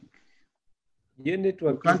happening? Your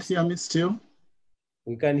network. You can't hear me still?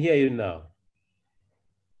 We can hear you now.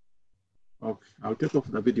 Okay, I'll take off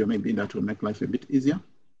the video. Maybe that will make life a bit easier.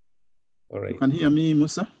 All right. You can hear me,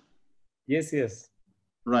 Musa? Yes, yes.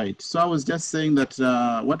 Right, so I was just saying that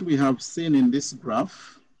what we have seen in this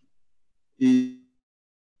graph is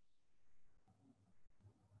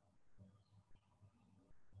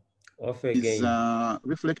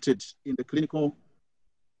reflected in the clinical.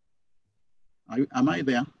 Am I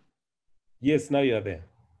there? Yes, now you are there.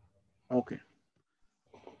 Okay.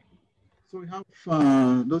 So we have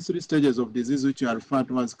those three stages of disease, which are referred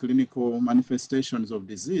to as clinical manifestations of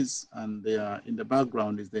disease, and they are in the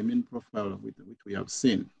background is the immune profile which we have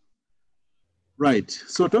seen. Right,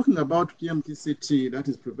 so talking about PMTCT, that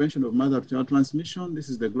is prevention of mother-to-child transmission, this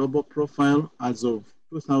is the global profile as of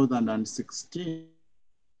 2016,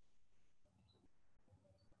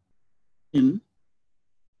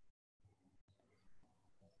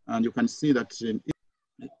 and you can see that in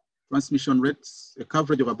transmission rates, a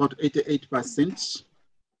coverage of about 88%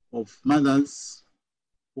 of mothers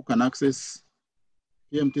who can access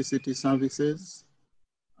PMTCT services,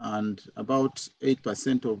 and about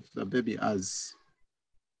 8% of the baby as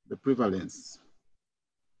the prevalence.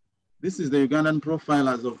 This is the Ugandan profile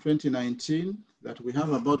as of 2019, that we have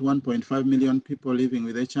about 1.5 million people living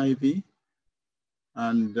with HIV,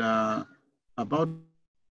 and about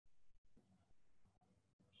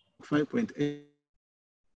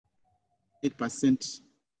 5.8%.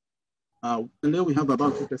 Today we have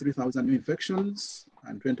about 53,000 new infections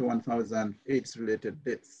and 21,000 AIDS-related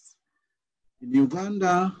deaths. In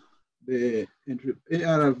Uganda, the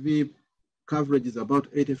ARV coverage is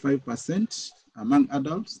about 85% among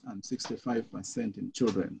adults and 65% in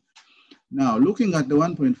children. Now, looking at the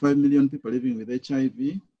 1.5 million people living with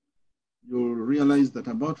HIV, you'll realize that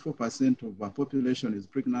about 4% of our population is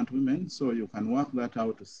pregnant women. So you can work that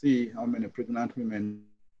out to see how many pregnant women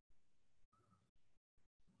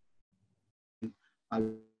are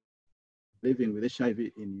living with HIV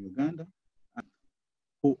in Uganda, and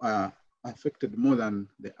who are affected more than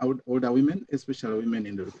the older women, especially women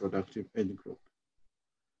in the reproductive age group.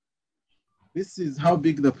 This is how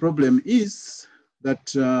big the problem is,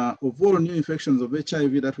 that of all new infections of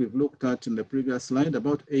HIV that we've looked at in the previous slide,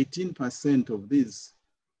 about 18% of these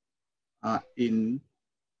are in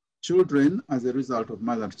children as a result of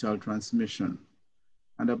mother-to-child transmission.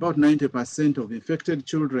 And about 90% of infected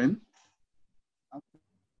children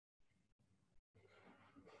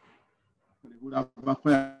would have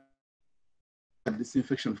acquired this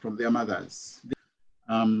infection from their mothers.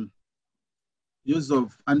 Use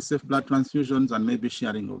of unsafe blood transfusions and maybe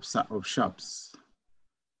sharing of sharps.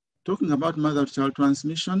 Talking about mother-to-child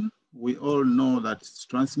transmission, we all know that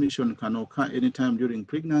transmission can occur anytime during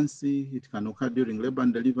pregnancy, it can occur during labor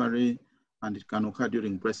and delivery, and it can occur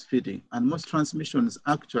during breastfeeding. And most transmissions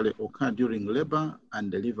actually occur during labor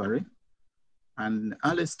and delivery, and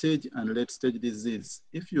early stage and late stage disease.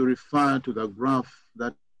 If you refer to the graph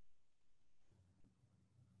that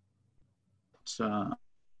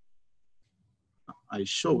I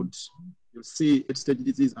showed, you'll see late-stage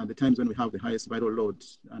disease are the times when we have the highest viral load,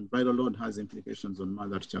 and viral load has implications on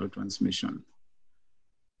mother-to-child transmission.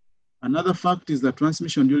 Another fact is that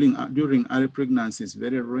transmission during early pregnancy is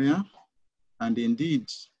very rare, and indeed,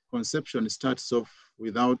 conception starts off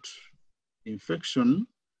without infection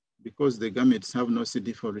because the gametes have no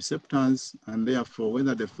CD4 receptors, and therefore,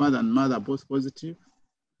 whether the father and mother are both positive,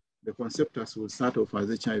 the conceptors will start off as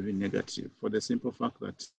HIV negative, for the simple fact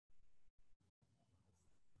that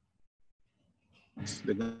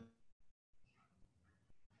the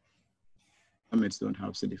gametes don't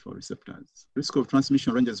have CD4 receptors. Risk of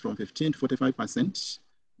transmission ranges from 15 to 45%.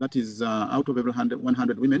 That is out of every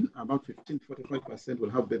 100 women, about 15 to 45%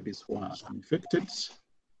 will have babies who are infected.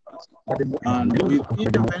 And with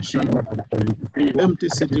intervention,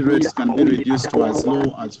 MTCT rates can be reduced to as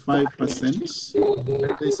low as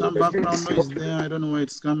 5%. There's some background noise there. I don't know where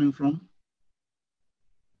it's coming from.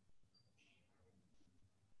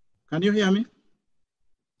 Can you hear me?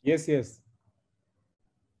 Yes, yes.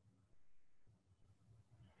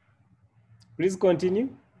 Please continue.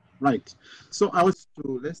 Right. So I was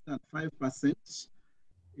to less than 5%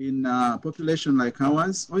 in a population like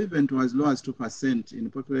ours, or even to as low as 2% in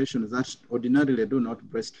populations that ordinarily do not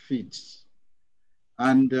breastfeed.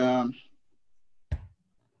 And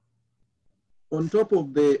on top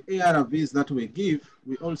of the ARVs that we give,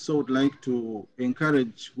 we also would like to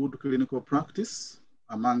encourage good clinical practice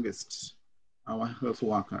amongst our health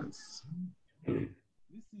workers. This is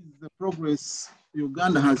the progress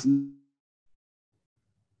Uganda has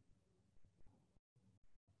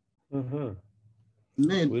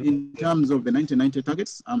made in terms of the 1990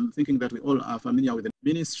 targets. I'm thinking that we all are familiar with the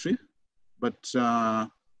ministry, but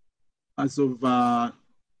as of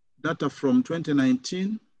data from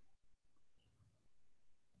 2019,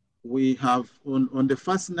 we have, on the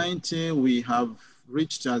first 90, we have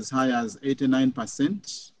reached as high as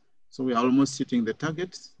 89%. So we are almost hitting the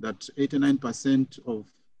target that 89% of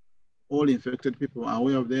all infected people are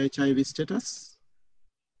aware of their HIV status.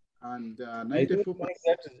 And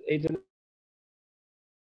 94%.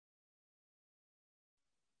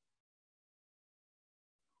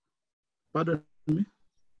 Pardon me?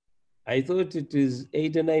 I thought it is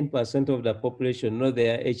 89% of the population know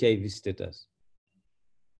their HIV status.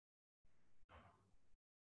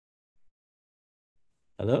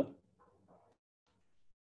 Hello?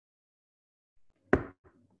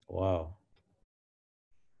 Wow.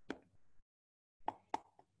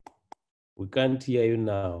 We can't hear you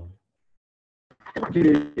now.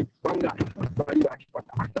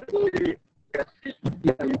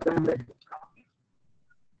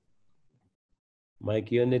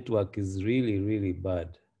 Mike, your network is really, really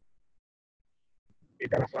bad.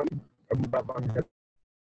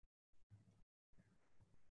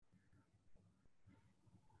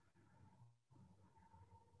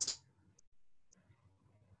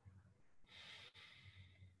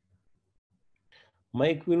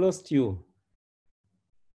 Mike, we lost you.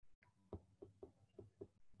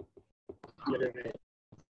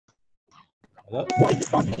 Hello?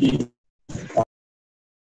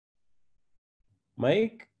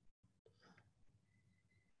 Mike?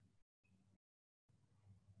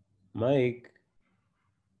 Mike?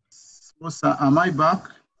 Musa, am I back?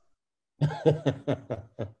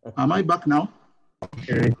 Am I back now?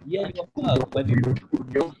 Yeah, you're back, but it's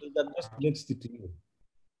just next to you.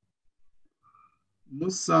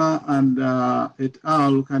 Musa and et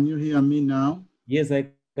al., can you hear me now? Yes, I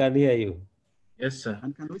can hear you. Yes, sir.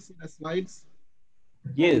 And can we see the slides?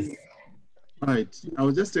 Yes. Right. I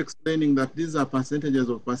was just explaining that these are percentages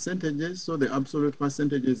of percentages, so the absolute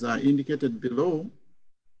percentages are indicated below.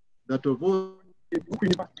 That of all it's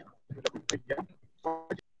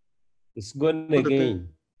gone again.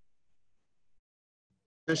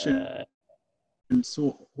 And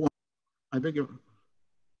so I beg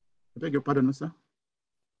your pardon, sir.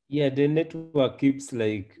 Yeah, the network keeps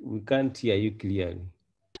like we can't hear you clearly.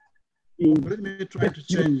 Let me try to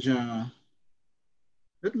change.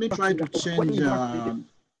 Let me try to change the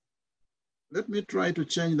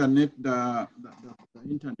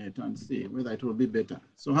internet and see whether it will be better.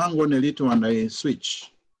 So hang on a little and I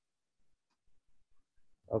switch.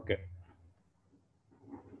 Okay.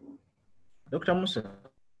 Dr. Musa.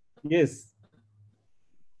 Yes.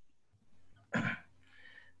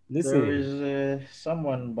 Listen. There is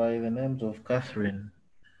someone by the names of Catherine.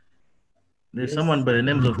 There's Yes. someone by the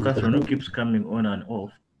names of Catherine who keeps coming on and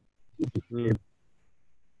off. Mm.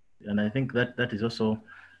 And I think that is also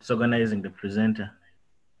disorganizing the presenter.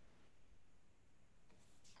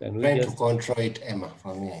 Can we Trying just to control it, Emma,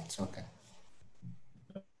 for me, it's okay.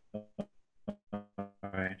 All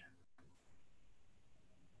right.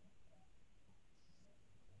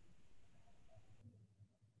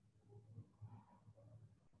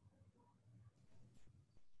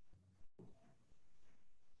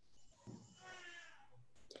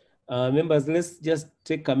 members, let's just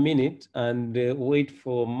take a minute and wait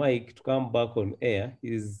for Mike to come back on air.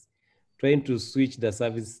 He's trying to switch the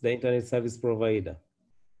service, the internet service provider.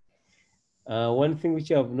 One thing which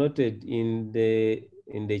I've noted in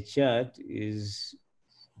the chat is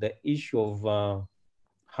the issue of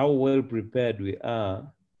how well prepared we are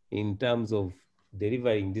in terms of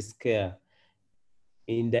delivering this care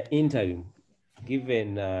in the interim,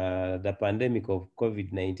 given the pandemic of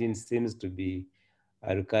COVID-19 seems to be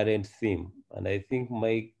a recurrent theme. And I think,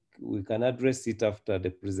 Mike, we can address it after the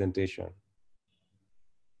presentation.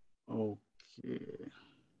 Okay.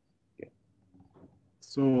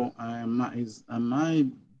 So am I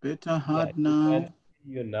better heard now? I can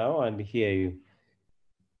see you now and hear you.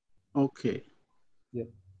 Okay. Yep.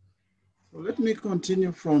 So let me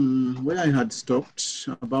continue from where I had stopped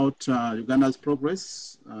about Uganda's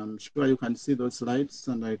progress. I'm sure you can see those slides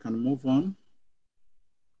and I can move on.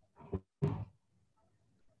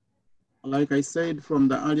 Like I said from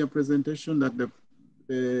the earlier presentation, that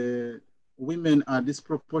the women are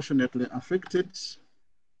disproportionately affected.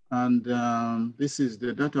 And this is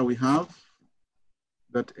the data we have,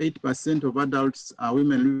 that 8% of adults are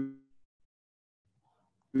women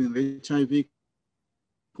living with HIV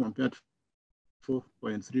compared to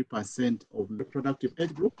 4.3% of reproductive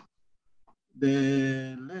age group.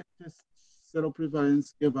 The latest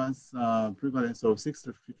seroprevalence gave us a prevalence of 6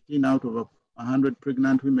 to 15 out of 100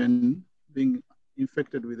 pregnant women being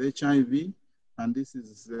infected with HIV, and this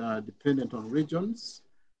is dependent on regions.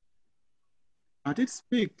 At its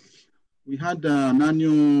peak, we had an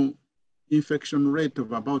annual infection rate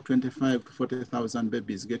of about 25 to 40,000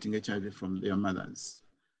 babies getting HIV from their mothers.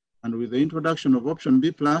 And with the introduction of option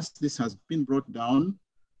B+, this has been brought down.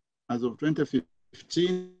 As of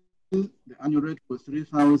 2015, the annual rate was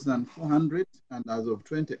 3,400, and as of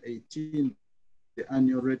 2018, the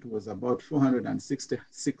annual rate was about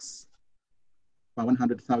 466 per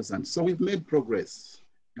 100,000. So we've made progress,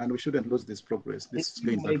 and we shouldn't lose this progress, this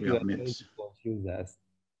gains that we have made. Confuse us.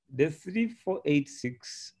 The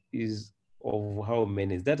 3486 is of how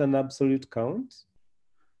many? Is that an absolute count?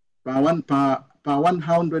 Per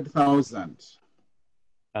 100,000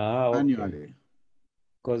 annually. Okay.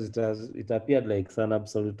 Because it appeared like it's an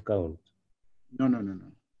absolute count. No.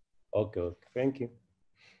 Okay, thank you.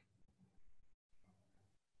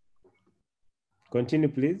 Continue,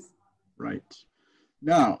 please. Right.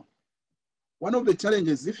 Now, one of the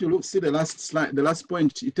challenges, if you look, see the last slide, the last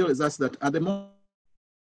point, it tells us that at the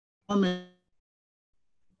moment,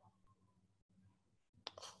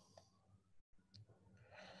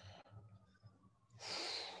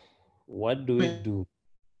 what do we do?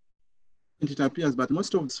 It appears, but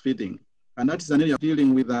most of it's feeding. And that is an area of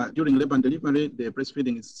dealing with during labor and delivery, the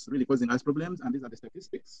breastfeeding is really causing us problems. And these are the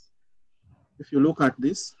statistics. If you look at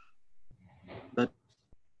this, that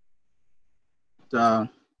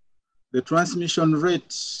the transmission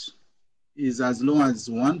rate is as low as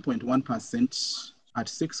 1.1% at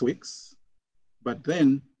 6 weeks. But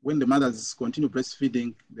then when the mothers continue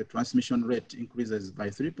breastfeeding, the transmission rate increases by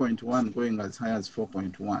 3.1, going as high as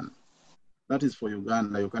 4.1. That is for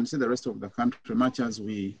Uganda. You can see the rest of the country, much as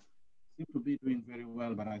we seem to be doing very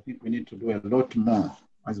well, but I think we need to do a lot more,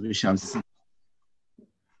 as we shall see.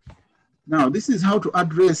 Now, this is how to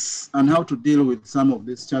address and how to deal with some of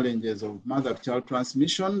these challenges of mother-child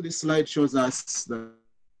transmission. This slide shows us that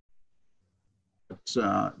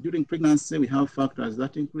during pregnancy, we have factors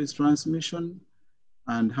that increase transmission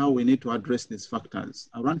and how we need to address these factors.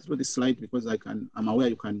 I'll run through this slide because I'm aware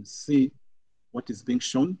you can see what is being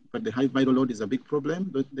shown, but the high vital load is a big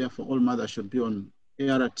problem. Therefore, all mothers should be on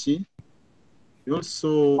ART. We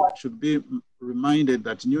also should be reminded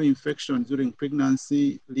that new infections during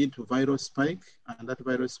pregnancy lead to viral spike, and that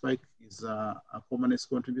viral spike is a commonest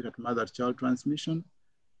contributor to mother-child transmission.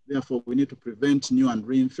 Therefore, we need to prevent new and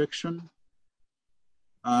reinfection.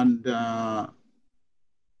 And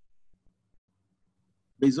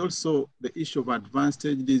there's also the issue of advanced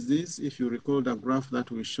stage disease, if you recall the graph that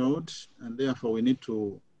we showed, and therefore we need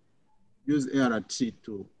to use ART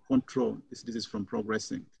to control this disease from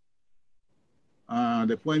progressing.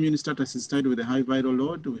 The poor immune status is tied with a high viral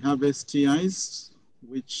load. We have STIs,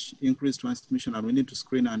 which increase transmission, and we need to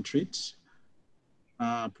screen and treat.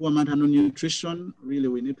 Poor maternal nutrition, really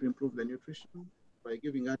we need to improve the nutrition by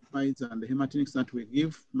giving advice and the hematinics that we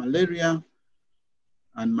give. Malaria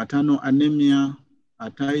and maternal anemia are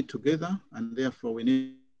tied together, and therefore we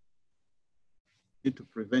need to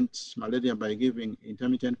prevent malaria by giving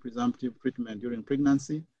intermittent presumptive treatment during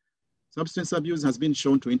pregnancy. Substance abuse has been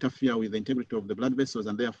shown to interfere with the integrity of the blood vessels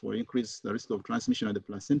and therefore increase the risk of transmission at the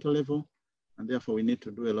placental level, and therefore we need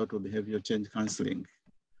to do a lot of behavior change counseling.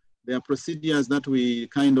 There are procedures that we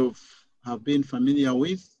kind of have been familiar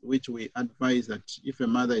with, which we advise that if a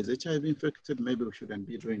mother is HIV infected, maybe we shouldn't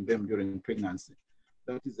be doing them during pregnancy.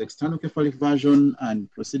 That is external cephalic version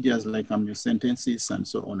and procedures like amniocentesis and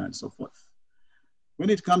so on and so forth. When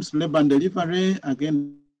it comes to labor and delivery,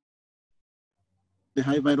 again, the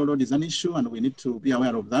high viral load is an issue and we need to be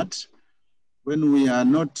aware of that. When we are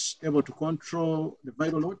not able to control the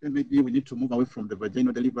viral load, then maybe we need to move away from the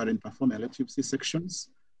vaginal delivery and perform elective C-sections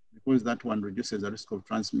because that one reduces the risk of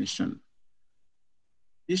transmission.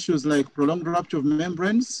 Issues like prolonged rupture of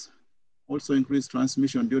membranes also increase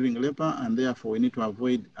transmission during labor, and therefore we need to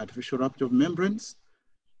avoid artificial rupture of membranes.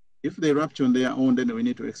 If they rupture on their own, then we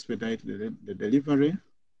need to expedite the delivery.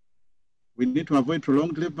 We need to avoid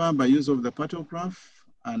prolonged labor by use of the pantograph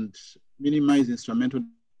and minimize instrumental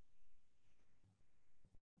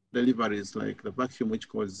deliveries like the vacuum, which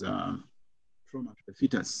cause trauma to the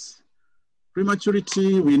fetus.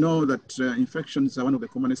 Prematurity, we know that infections are one of the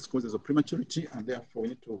commonest causes of prematurity, and therefore we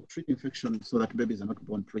need to treat infections so that babies are not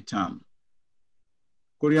born preterm.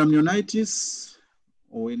 Chorioamnionitis,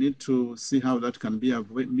 we need to see how that can be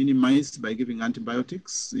minimized by giving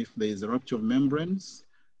antibiotics if there is a rupture of membranes.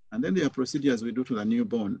 And then there are procedures we do to the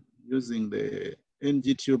newborn using the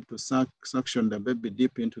NG tube to suction the baby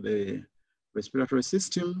deep into the respiratory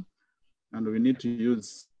system. And we need to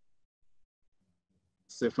use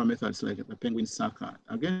safer methods like the penguin sucker.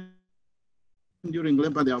 Again, during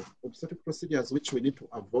labor, there are obstetric procedures which we need to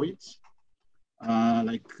avoid,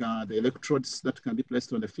 like the electrodes that can be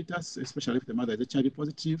placed on the fetus, especially if the mother is HIV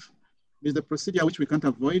positive. There's a procedure which we can't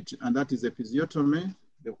avoid, and that is episiotomy,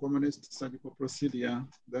 the commonest surgical procedure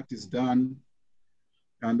that is done.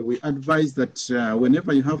 And we advise that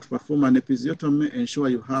whenever you have to perform an episiotomy, ensure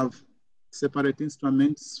you have separate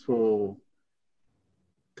instruments for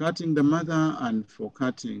cutting the mother and for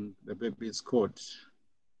cutting the baby's cord.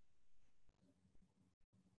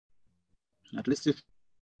 At least if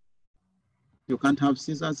you can't have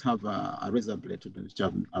scissors, have a razor blade, which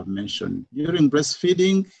I've mentioned. During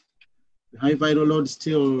breastfeeding, the high viral load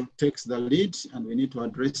still takes the lead, and we need to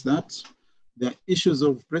address that. There are issues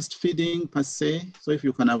of breastfeeding per se. So if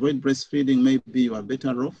you can avoid breastfeeding, maybe you are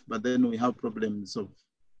better off, but then we have problems of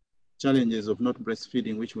challenges of not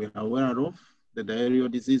breastfeeding, which we are aware of, the diarrheal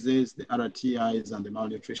diseases, the RTIs, and the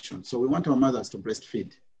malnutrition. So we want our mothers to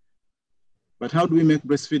breastfeed. But how do we make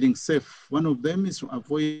breastfeeding safe? One of them is to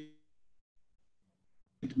avoid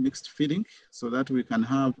mixed feeding so that we can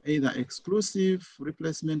have either exclusive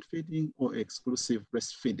replacement feeding or exclusive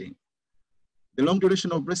breastfeeding. The long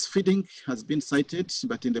duration of breastfeeding has been cited,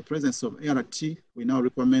 but in the presence of ART, we now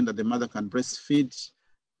recommend that the mother can breastfeed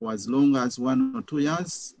for as long as 1 or 2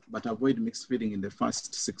 years, but avoid mixed feeding in the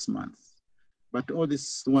first 6 months. But all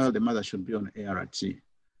this while the mother should be on ART.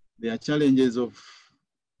 There are challenges of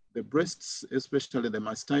the breasts, especially the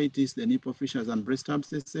mastitis, the nipple fissures and breast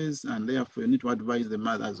abscesses, and therefore you need to advise the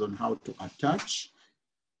mothers on how to attach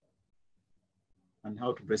and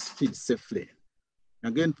how to breastfeed safely.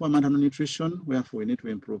 Again, poor maternal nutrition, wherefore we need to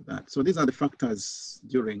improve that. So these are the factors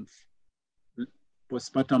during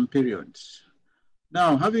postpartum period.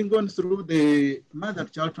 Now, having gone through the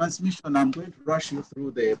mother-child transmission, I'm going to rush you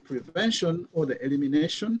through the prevention or the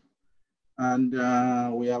elimination. And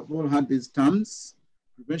we have all had these terms.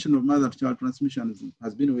 Prevention of mother-child transmission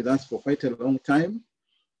has been with us for quite a long time.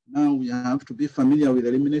 Now we have to be familiar with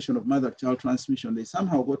elimination of mother-child transmission. They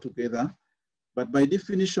somehow go together. But by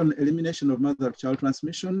definition, elimination of mother-child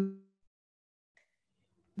transmission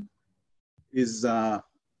is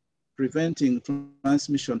preventing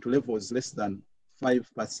transmission to levels less than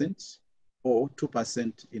 5% or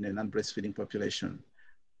 2% in a non-breastfeeding population.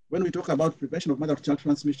 When we talk about prevention of mother-child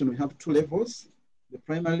transmission, we have 2 levels, the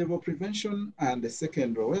primary level prevention and the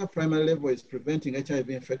secondary, where primary level is preventing HIV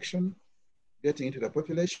infection, getting into the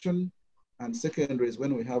population, and secondary is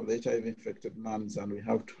when we have the HIV-infected moms and we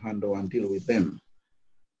have to handle and deal with them.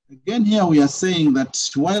 Again, here we are saying that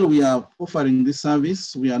while we are offering this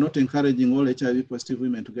service, we are not encouraging all HIV-positive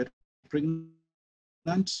women to get pregnant,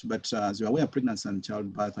 but as you are aware, pregnancy and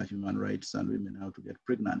childbirth are human rights and women have to get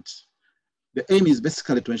pregnant. The aim is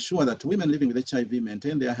basically to ensure that women living with HIV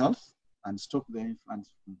maintain their health and stop their infants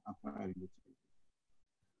from acquiring HIV.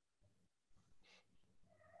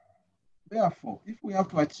 Therefore, if we have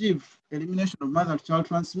to achieve elimination of mother-child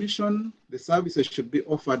transmission, the services should be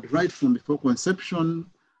offered right from before conception,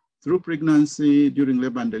 through pregnancy, during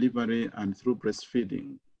labor and delivery, and through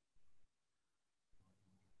breastfeeding.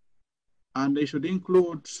 And they should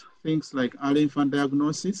include things like early infant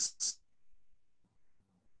diagnosis,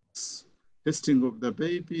 testing of the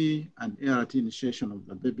baby, and ART initiation of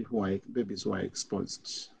the babies who are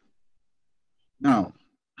exposed. Now,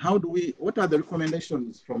 what are the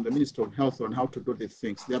recommendations from the Ministry of Health on how to do these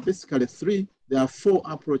things? There are basically 3, there are 4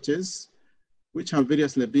 approaches which have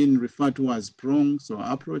variously been referred to as prongs or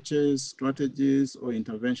approaches, strategies, or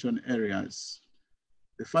intervention areas.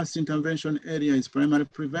 The first intervention area is primary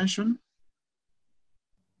prevention,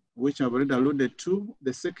 which I've already alluded to.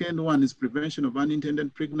 The second one is prevention of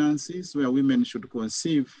unintended pregnancies, where women should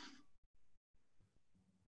conceive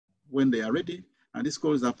when they are ready. And this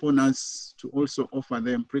calls upon us to also offer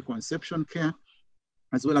them preconception care,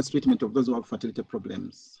 as well as treatment of those who have fertility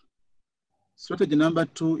problems. Strategy number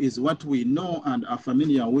 2 is what we know and are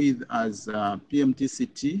familiar with as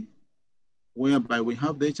PMTCT, whereby we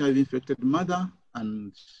have the HIV-infected mother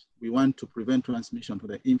and we want to prevent transmission to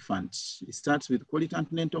the infant. It starts with quality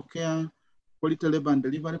antenatal care, quality labor and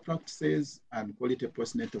delivery practices, and quality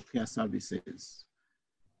postnatal care services.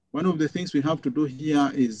 One of the things we have to do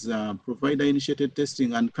here is provider-initiated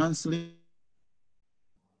testing and counseling.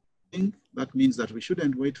 That means that we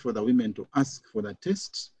shouldn't wait for the women to ask for the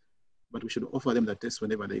test, but we should offer them the test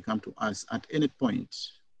whenever they come to us at any point.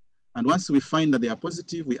 And once we find that they are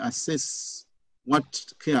positive, we assess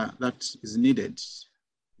what care that is needed.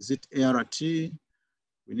 Is it ART?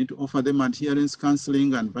 We need to offer them adherence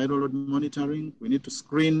counseling and viral load monitoring. We need to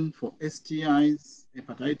screen for STIs,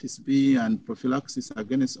 hepatitis B, and prophylaxis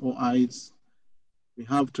against OIs. We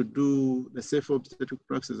have to do the safe obstetric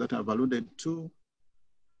practices that I've alluded to.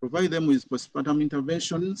 Provide them with postpartum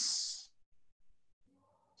interventions,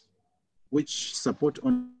 which support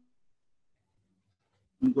ongoing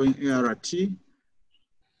ART.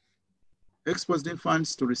 Exposed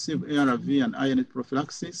infants to receive ARV and INH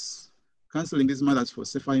prophylaxis, counseling these mothers for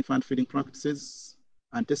safer infant feeding practices,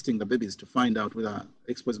 and testing the babies to find out whether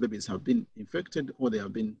exposed babies have been infected or they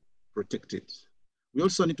have been protected. We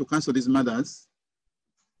also need to counsel these mothers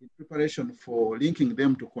in preparation for linking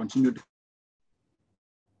them to continued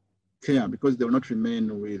care, because they will not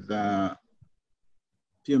remain with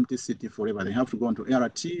PMTCT forever. They have to go on to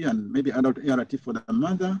ART and maybe adult ART for the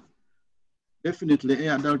mother, definitely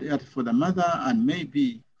adult ART for the mother, and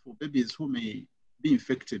maybe for babies who may be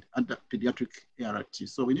infected under pediatric ART.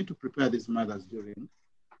 So we need to prepare these mothers during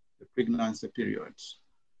the pregnancy period.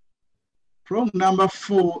 Prong number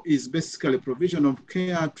 4 is basically provision of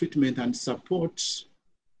care, treatment, and support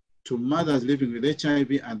to mothers living with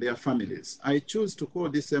HIV and their families. I choose to call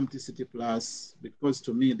this MTCT Plus because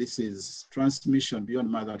to me, this is transmission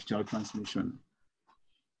beyond mother-child transmission.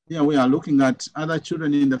 Here we are looking at other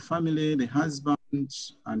children in the family, the husband,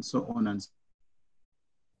 and so on and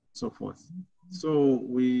so forth. So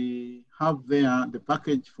we have there the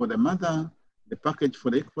package for the mother, the package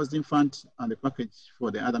for the exposed infant, and the package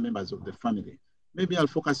for the other members of the family. Maybe I'll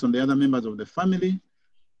focus on the other members of the family.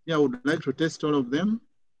 Here I would like to test all of them.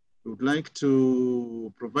 We would like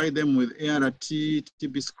to provide them with ART,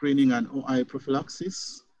 TB screening, and OI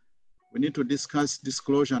prophylaxis. We need to discuss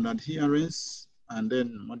disclosure and adherence, and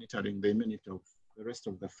then monitoring the immunity of the rest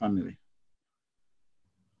of the family.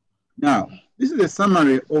 Now, this is a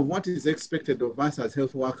summary of what is expected of us as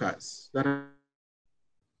health workers, that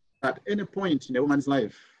at any point in a woman's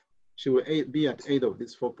life, she will be at either of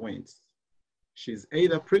these 4 points. She's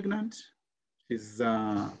either pregnant,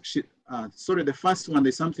 sorry, the first one,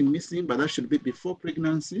 there's something missing, but that should be before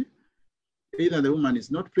pregnancy. Either the woman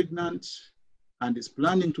is not pregnant and is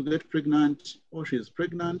planning to get pregnant, or she's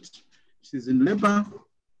pregnant, she's in labor,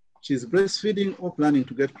 she's breastfeeding, or planning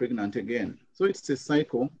to get pregnant again. So it's a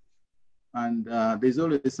cycle, and there's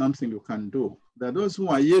always something you can do. There are those who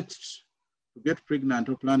are yet to get pregnant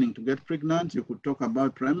or planning to get pregnant. You could talk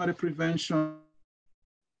about primary prevention,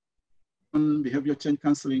 behavior change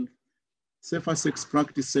counseling, safer sex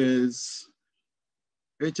practices,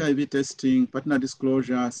 HIV testing, partner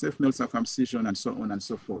disclosure, safe male circumcision, and so on and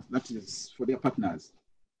so forth. That is for their partners.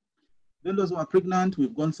 Then those who are pregnant,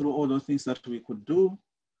 we've gone through all those things that we could do.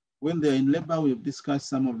 When they're in labor, we've discussed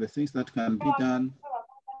some of the things that can be done,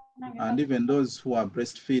 and even those who are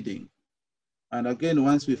breastfeeding. And again,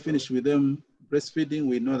 once we finish with them breastfeeding,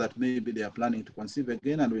 we know that maybe they are planning to conceive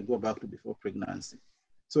again, and we go back to before pregnancy.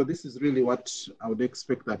 So this is really what I would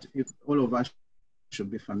expect that if all of us should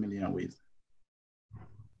be familiar with.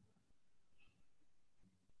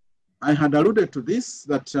 I had alluded to this,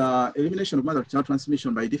 that elimination of mother-child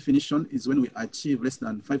transmission by definition is when we achieve less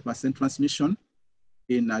than 5% transmission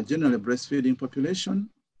in a generally breastfeeding population,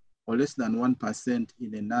 or less than 1%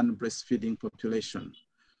 in a non-breastfeeding population.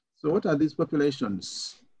 So what are these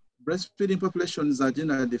populations? Breastfeeding populations are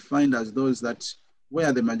generally defined as those that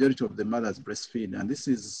where the majority of the mothers breastfeed, and this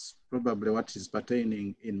is probably what is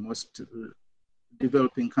pertaining in most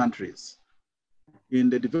developing countries. In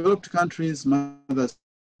the developed countries, mothers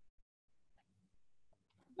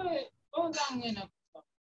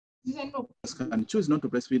can choose not to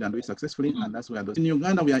breastfeed and do it successfully, and that's where those. In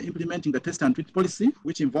Uganda, we are implementing the test and treat policy,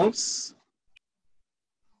 which involves.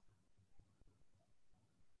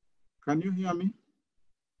 Can you hear me?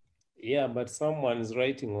 Yeah, but someone is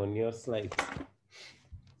writing on your slide.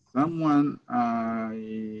 Someone, I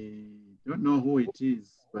don't know who it is.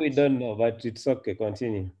 We don't know, but it's okay,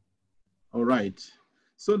 continue. All right.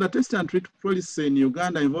 So the test and treat policy in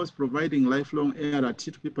Uganda involves providing lifelong ART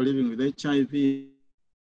to people living with HIV,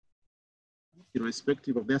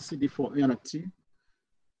 irrespective of their CD4 ART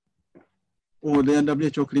or their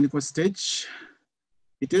WHO clinical stage.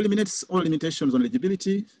 It eliminates all limitations on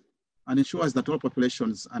eligibility and ensures that all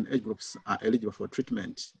populations and age groups are eligible for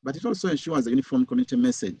treatment. But it also ensures a uniform community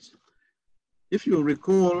message. If you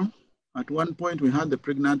recall, at one point we had the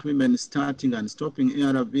pregnant women starting and stopping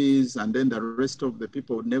ARVs, and then the rest of the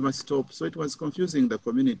people would never stop. So it was confusing the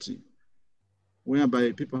community,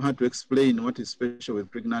 whereby people had to explain what is special with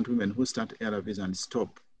pregnant women who start ARVs and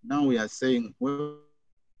stop. Now we are saying whoever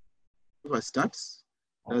starts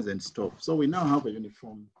doesn't stop. So we now have a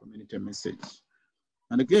uniform community message.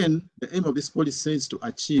 And again, the aim of this policy is to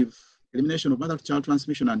achieve elimination of mother-child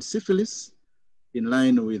transmission and syphilis in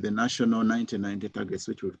line with the national 1990 targets,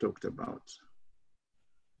 which we've talked about.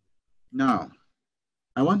 Now,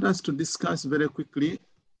 I want us to discuss very quickly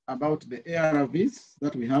about the ARVs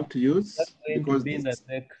that we have to use. That's going because to be in the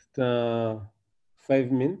next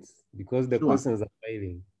 5 minutes, because the questions are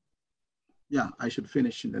piling. Yeah, I should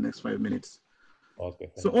finish in the next 5 minutes.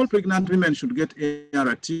 Okay. So all pregnant women should get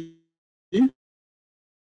ART.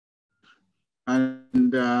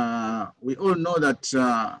 And we all know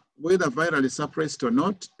that whether virally suppressed or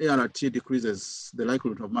not, ART decreases the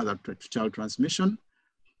likelihood of mother-to-child transmission.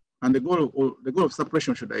 And the goal of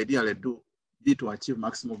suppression should ideally be to achieve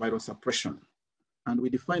maximal viral suppression. And we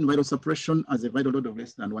define viral suppression as a viral load of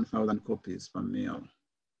less than 1,000 copies per ml.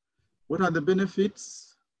 What are the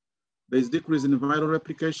benefits? There's decrease in viral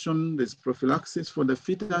replication, there's prophylaxis for the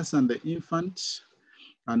fetus and the infant,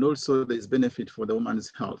 and also there's benefit for the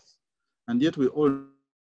woman's health. And yet we all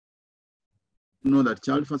know that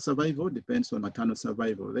childbirth survival depends on maternal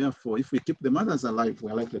survival. Therefore, if we keep the mothers alive,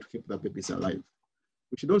 we're likely to keep the babies alive.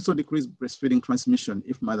 We should also decrease breastfeeding transmission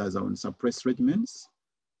if mothers are on suppressed regimens.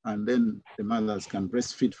 and then the mothers can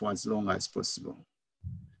breastfeed for as long as possible.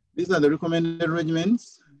 These are the recommended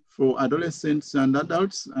regimens for adolescents and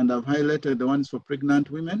adults, and I've highlighted the ones for pregnant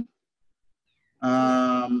women.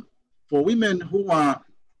 For women who are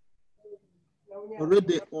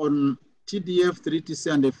already on TDF,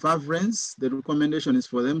 3TC, and efavirenz, the recommendation is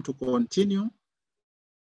for them to continue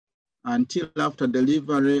until after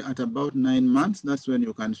delivery at about 9 months. That's when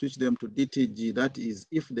you can switch them to DTG. That is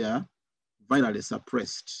if they are virally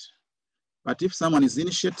suppressed. But if someone is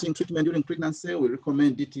initiating treatment during pregnancy, we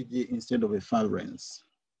recommend DTG instead of efavirenz.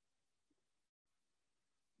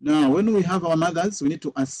 Now, when we have our mothers, we need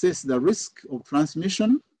to assess the risk of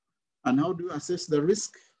transmission. And how do you assess the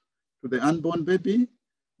risk to the unborn baby?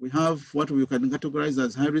 We have what we can categorize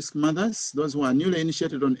as high-risk mothers, those who are newly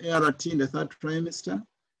initiated on ART in the 3rd trimester,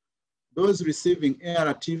 those receiving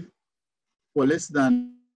ART for less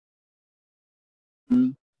than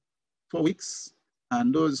 4 weeks,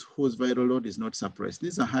 and those whose viral load is not suppressed.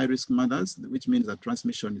 These are high-risk mothers, which means that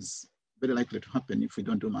transmission is very likely to happen if we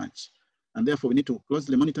don't do much. And therefore, we need to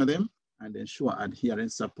closely monitor them and ensure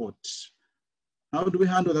adherence support. How do we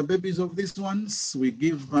handle the babies of these ones? We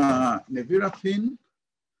give nevirapine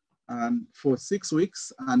and for 6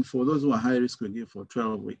 weeks, and for those who are high risk, we give for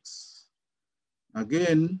 12 weeks.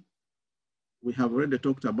 Again, we have already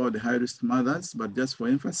talked about the high risk mothers, but just for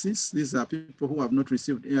emphasis, these are people who have not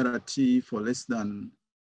received ART for less than,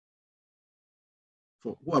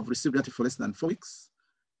 who have received ART for less than 4 weeks,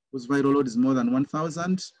 whose viral load is more than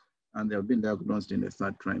 1,000, and they have been diagnosed in the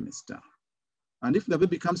 3rd trimester. And if the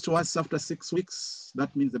baby comes to us after 6 weeks,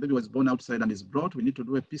 that means the baby was born outside and is brought. We need to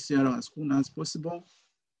do a PCR as soon as possible.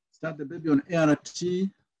 Start the baby on ART,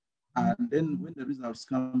 and then when the results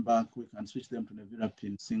come back, we can switch them to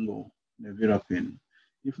nevirapine, single nevirapine.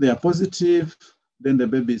 If they are positive, then the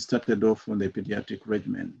baby is started off on the pediatric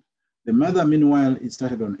regimen. The mother, meanwhile, is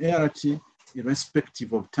started on ART,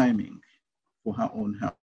 irrespective of timing for her own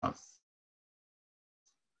health.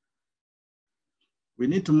 We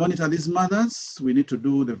need to monitor these mothers. We need to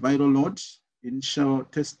do the viral load initial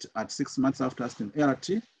test at 6 months after starting ART.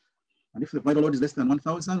 And if the viral load is less than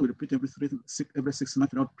 1,000, we repeat every 6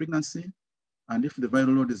 months without pregnancy. And if the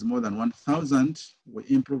viral load is more than 1,000, we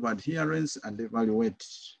improve adherence and evaluate.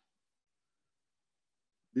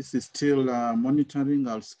 This is still monitoring.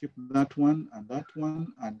 I'll skip that one,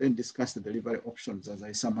 and then discuss the delivery options as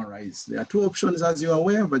I summarize. There are 2 options, as you're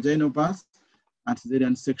aware, vaginal birth and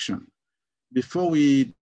cesarean section. Before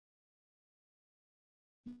we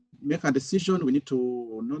make a decision, we need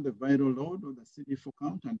to know the viral load or the CD4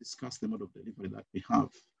 count and discuss the mode of delivery that we have.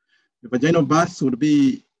 The vaginal birth would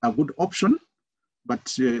be a good option, but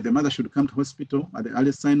the mother should come to hospital at the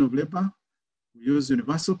earliest sign of labor. We use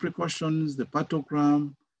universal precautions, the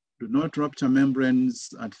pathogram, do not rupture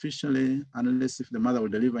membranes artificially unless if the mother will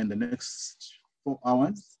deliver in the next 4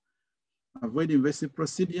 hours. Avoid invasive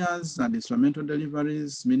procedures and instrumental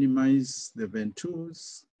deliveries, minimize the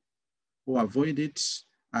ventouse or avoid it,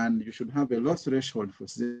 and you should have a low threshold for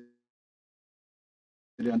cesarean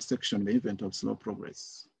section in the event of slow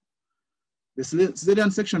progress. The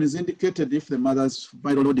cesarean section is indicated if the mother's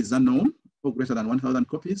viral load is unknown or greater than 1,000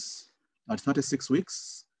 copies at 36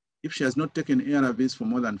 weeks, if she has not taken ARVs for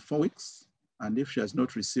more than 4 weeks, and if she has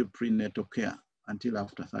not received prenatal care until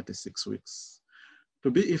after 36 weeks. To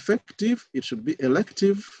be effective, it should be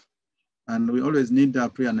elective, and we always need a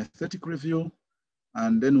pre-anesthetic review,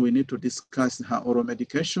 and then we need to discuss her oral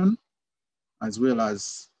medication, as well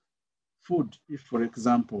as food, if, for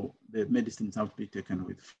example, the medicines have to be taken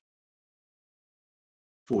with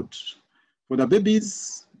food. For the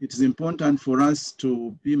babies, it is important for us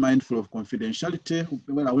to be mindful of confidentiality.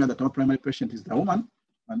 We're aware that our primary patient is the woman,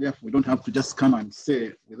 and therefore we don't have to just come and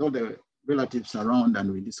say with all the relatives around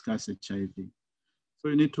and we discuss HIV. So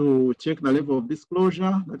you need to check the level of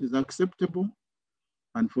disclosure that is acceptable.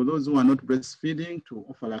 And for those who are not breastfeeding, to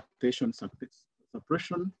offer lactation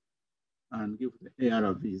suppression and give the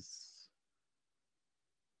ARVs.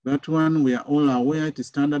 That one, we are all aware it is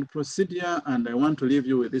standard procedure, and I want to leave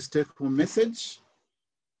you with this take-home message.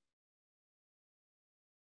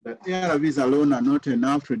 That ARVs alone are not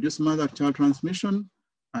enough to reduce mother-child transmission,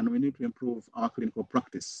 and we need to improve our clinical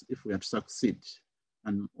practice if we are to succeed,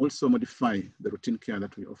 and also modify the routine care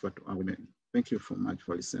that we offer to our women. Thank you so much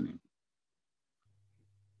for listening.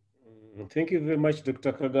 Thank you very much,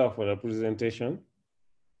 Dr. Kagawa, for the presentation.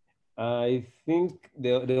 I think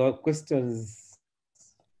there were questions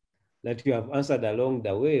that you have answered along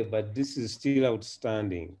the way, but this is still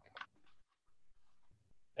outstanding.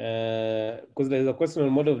 Because there is a question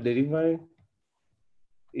on mode of delivery.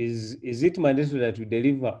 is it mandatory that we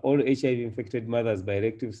deliver all HIV-infected mothers by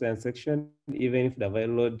elective science section, even if the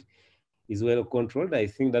viral load is well controlled? I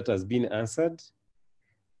think that has been answered.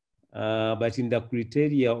 But in the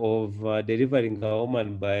criteria of delivering a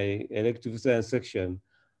woman by elective science section,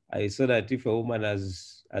 I saw that if a woman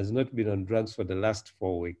has not been on drugs for the last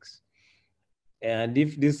 4 weeks, and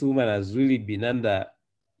if this woman has really been under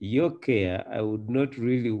your care, I would not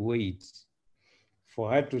really wait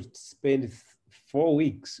for her to spend 4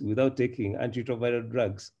 weeks without taking antiretroviral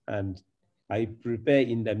drugs, and I prepare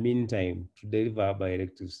in the meantime to deliver by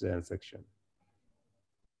elective science section.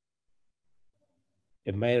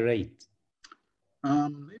 Am I right?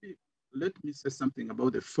 Maybe let me say something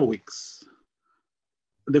about the 4 weeks.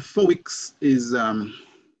 The 4 weeks is,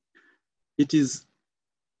 it is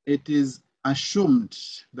assumed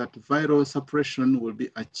that viral suppression will be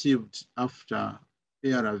achieved after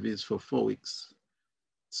ARVs for 4 weeks.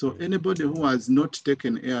 So anybody who has not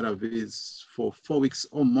taken ARVs for 4 weeks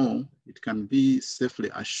or more, it can be safely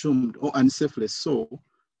assumed or unsafely so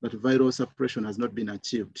that viral suppression has not been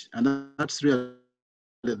achieved. And that's really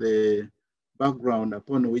the background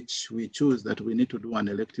upon which we choose that we need to do an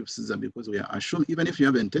elective season, because we are assuming, even if you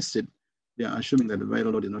haven't tested, we are assuming that the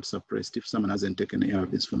viral load is not suppressed if someone hasn't taken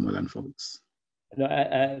ARVs for more than 4 weeks. No,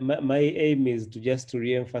 my aim is to just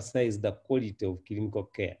re-emphasize the quality of clinical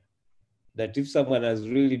care. That if someone has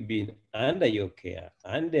really been under your care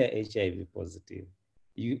and they're HIV positive,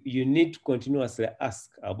 you need to continuously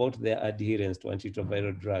ask about their adherence to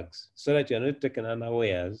antiretroviral drugs so that you're not taken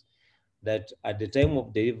unawares that at the time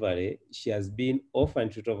of delivery, she has been off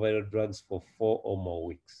antiretroviral drugs for 4 or more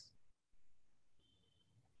weeks.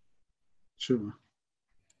 Sure.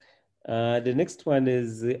 The next one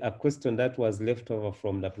is a question that was left over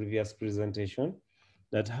from the previous presentation,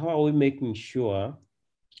 that how are we making sure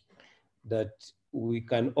that we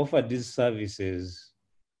can offer these services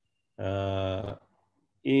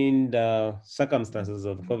in the circumstances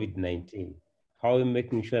of COVID-19? How are we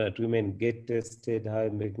making sure that women get tested? How are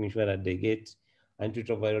we making sure that they get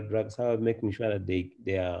antiretroviral drugs? How are we making sure that they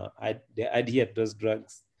adhere to those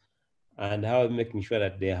drugs? And how are we making sure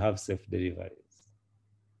that they have safe deliveries?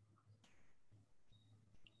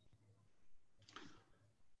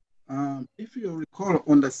 If you recall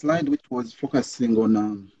on the slide which was focusing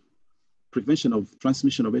on prevention of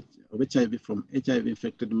transmission of HIV from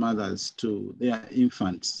HIV-infected mothers to their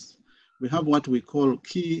infants, we have what we call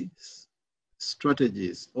key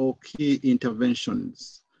strategies or key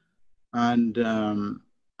interventions. And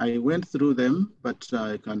I went through them, but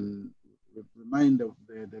I can remind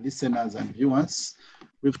the listeners and viewers.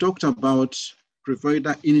 We've talked about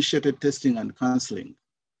provider-initiated testing and counseling.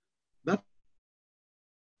 That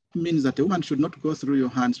means that a woman should not go through your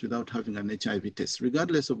hands without having an HIV test,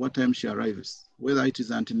 regardless of what time she arrives, whether it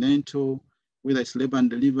is antenatal, whether it's labor and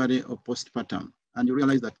delivery or postpartum. And you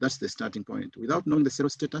realize that that's the starting point. Without knowing the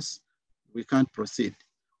serostatus, we can't proceed.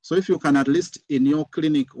 So if you can at least in your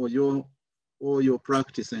clinic or your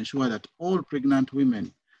practice ensure that all pregnant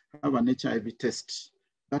women have an HIV test,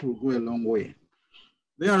 that will go a long way.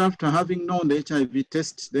 Thereafter, having known the HIV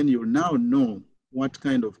test, then you now know what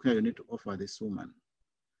kind of care you need to offer this woman.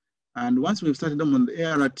 And once we've started them on the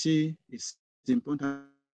ART, it's important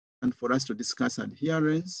for us to discuss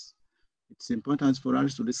adherence. It's important for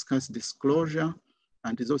us to discuss disclosure.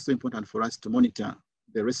 And it's also important for us to monitor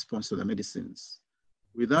the response to the medicines.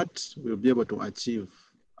 With that, we'll be able to achieve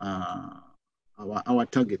our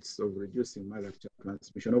targets of reducing mother-to-child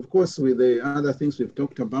transmission. Of course, with the other things we've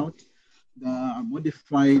talked about, the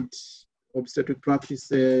modified obstetric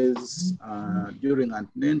practices during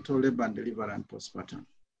antenatal, labor and delivery, and postpartum.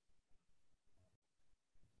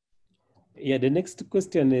 Yeah, the next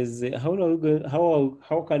question is how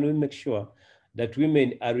can we make sure that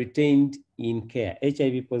women are retained in care?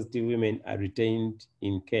 HIV positive women are retained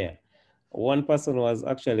in care. One person was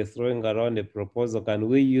actually throwing around a proposal, can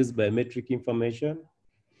we use biometric information?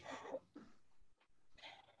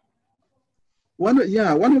 One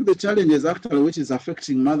of the challenges actually which is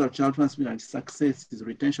affecting mother-child transmission success is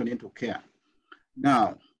retention into care.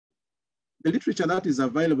 Now, the literature that is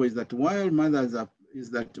available is that while mothers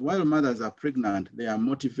are pregnant, they are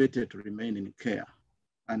motivated to remain in care,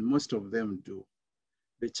 and most of them do.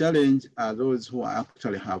 The challenge are those who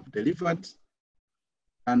actually have delivered,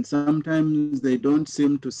 and sometimes they don't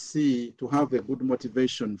seem to have a good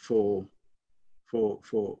motivation for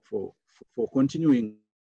continuing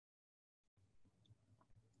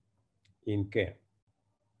in care.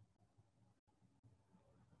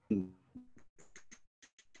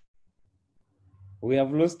 We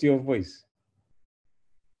have lost your voice.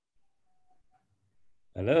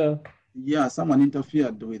 Hello? Yeah, someone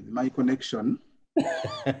interfered with my connection.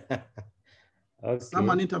 Okay.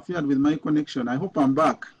 Someone interfered with my connection. I hope I'm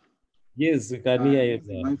back. Yes, we can hear you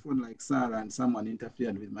now. My phone like Sarah, and someone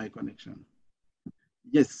interfered with my connection.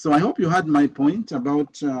 Yes, so I hope you had my point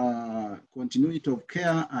about continuity of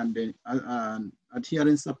care and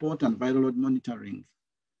adherence support and viral load monitoring.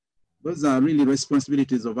 Those are really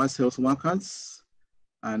responsibilities of us health workers,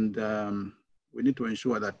 and we need to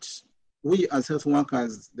ensure that we as health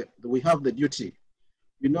workers, we have the duty.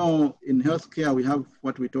 You know, in healthcare, we have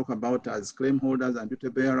what we talk about as claim holders and duty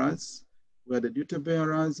bearers. We are the duty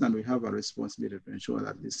bearers, and we have a responsibility to ensure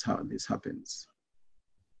that this happens.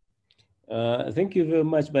 Thank you very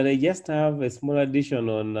much, but I just have a small addition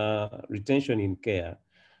on retention in care.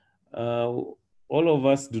 All of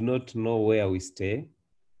us do not know where we stay,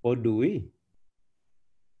 or do we?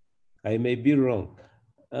 I may be wrong,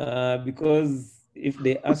 because if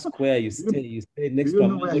they ask where you stay next to a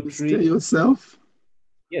mango tree. Stay yourself?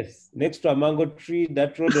 Yes, next to a mango tree,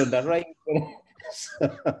 that road on the right.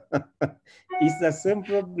 It's the same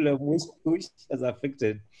problem which has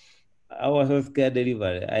affected our healthcare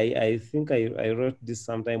delivery. I think I wrote this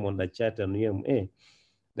sometime on the chat on UMA,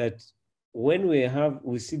 that when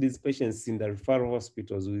we see these patients in the referral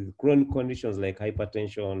hospitals with chronic conditions like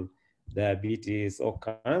hypertension, diabetes, or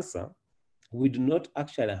cancer, we do not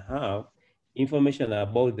actually have information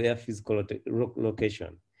about their physical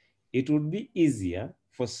location. It would be easier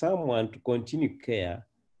for someone to continue care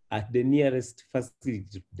at the nearest facility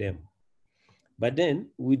to them. But then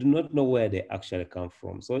we do not know where they actually come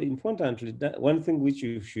from. So importantly, one thing which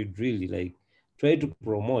you should really try to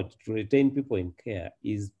promote to retain people in care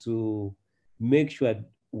is to make sure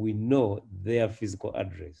we know their physical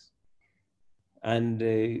address. And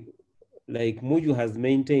like Muju has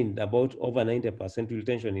maintained about over 90%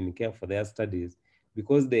 retention in care for their studies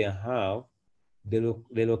because they have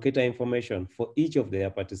the locator information for each of their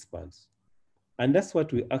participants. And that's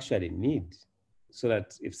what we actually need, so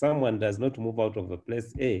that if someone does not move out of a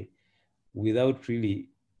place A without really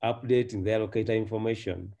updating their locator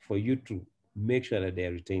information, for you to make sure that they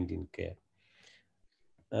are retained in care.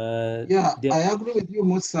 Yeah, I agree with you,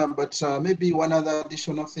 Musa, but maybe one other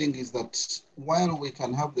additional thing is that while we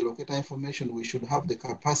can have the locator information, we should have the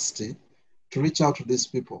capacity to reach out to these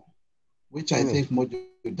people, which I think Mojo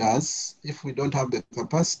does. If we don't have the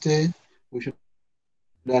capacity, we should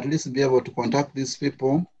at least be able to contact these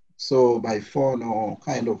people, so by phone or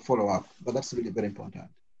kind of follow-up, but that's really very important.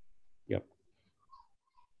 Yep.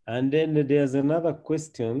 And then there's another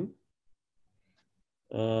question.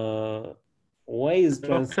 Why is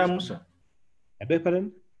transition? Musa. I beg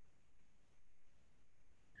pardon?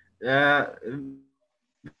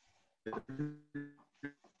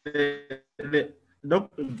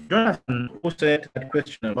 Dr. Jonathan, who said that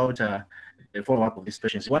question about the follow-up of these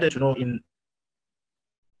patients, wanted to know in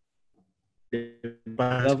the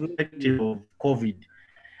perspective of COVID,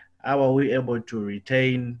 how are we able to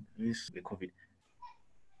retain this COVID?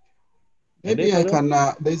 Maybe I can,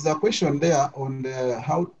 there's a question there on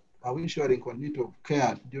how are we ensuring continuity of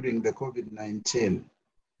care during the COVID-19?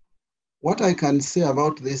 What I can say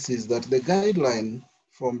about this is that the guideline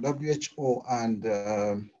from WHO and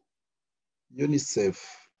UNICEF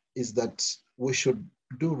is that we should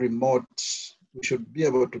do we should be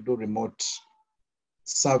able to do remote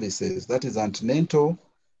services. That is antenatal,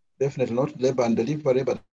 definitely not labor and delivery,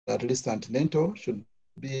 but at least antenatal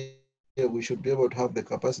we should be able to have the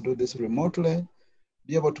capacity to do this remotely,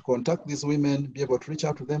 be able to contact these women, be able to reach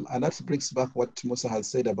out to them. And that brings back what Musa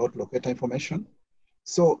has said about locator information.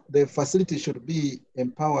 So the facility should be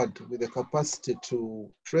empowered with the capacity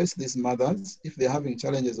to trace these mothers if they're having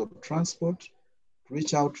challenges of transport,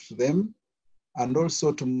 reach out to them, and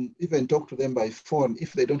also to even talk to them by phone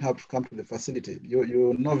if they don't have to come to the facility.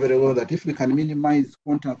 You know very well that if we can minimize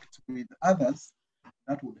contact with others,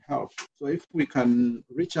 that would help. So if we can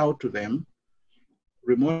reach out to them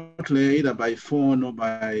remotely, either by phone or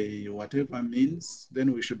by whatever means,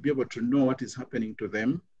 then we should be able to know what is happening to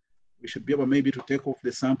them. We should be able maybe to take off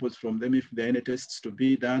the samples from them if there are any tests to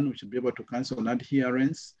be done. We should be able to cancel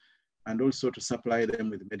non-adherence and also to supply them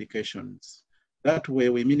with medications. That way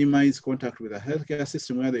we minimize contact with the healthcare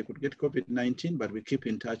system where they could get COVID-19, but we keep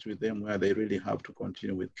in touch with them where they really have to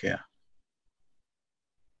continue with care.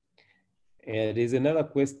 There's another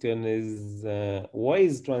question is, why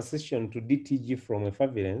is transition to DTG from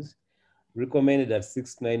efavirenz recommended at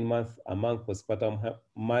 6 to 9 months among postpartum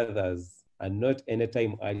mothers and not any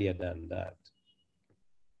time earlier than that?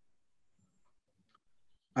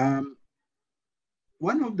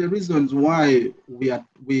 One of the reasons why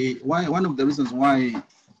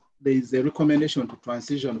there is a recommendation to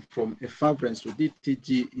transition from efavirenz to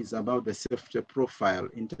DTG is about the safety profile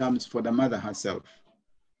in terms for the mother herself.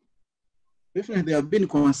 Definitely, there have been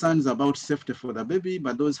concerns about safety for the baby,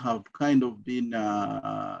 but those have kind of been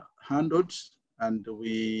handled, and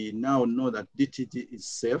we now know that DTG is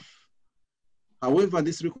safe. However,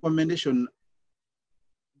 this recommendation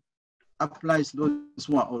applies to those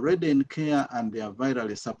who are already in care and they are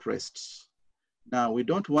virally suppressed. Now, we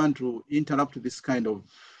don't want to interrupt this kind of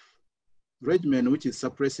regimen, which is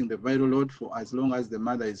suppressing the viral load for as long as the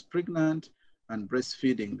mother is pregnant and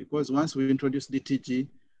breastfeeding, because once we introduce DTG,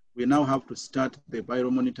 we now have to start the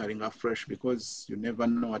viral monitoring afresh because you never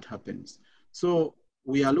know what happens. So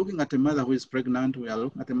we are looking at a mother who is pregnant, we are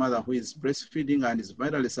looking at a mother who is breastfeeding and is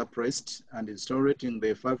virally suppressed and is tolerating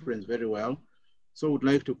the efavirenz very well. So we'd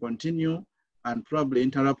like to continue and probably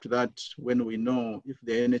interrupt that when we know if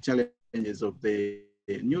there are any challenges of the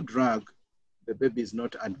new drug, the baby is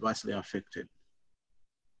not adversely affected.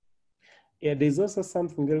 Yeah, there's also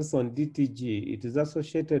something else on DTG. It is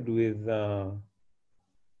associated with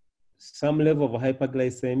some level of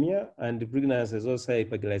hyperglycemia, and the pregnancy is also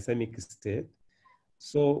hyperglycemic state.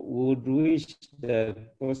 So we would wish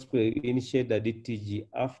that possibly initiate the DTG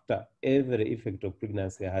after every effect of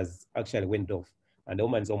pregnancy has actually went off and the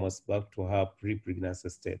woman is almost back to her pre-pregnancy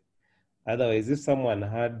state. Otherwise, if someone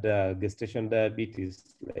had gestation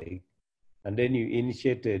diabetes, and then you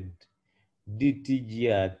initiated DTG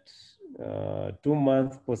at 2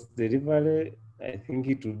 months post-delivery, I think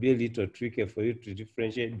it would be a little tricky for you to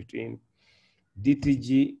differentiate between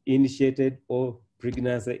DTG initiated or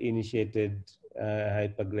pregnancy initiated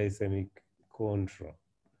hyperglycemic control.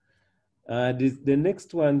 The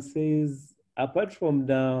next one says, apart from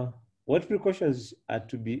what precautions are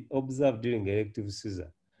to be observed during elective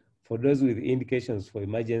Caesar? For those with indications for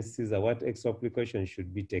emergency Caesar, what extra precautions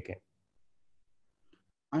should be taken?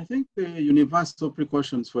 I think the universal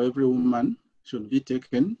precautions for every woman should be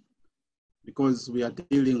taken because we are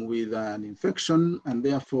dealing with an infection and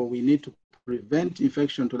therefore we need to prevent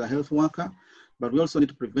infection to the health worker, but we also need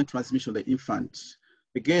to prevent transmission to the infant.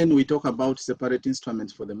 Again, we talk about separate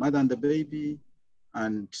instruments for the mother and the baby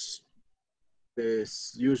and the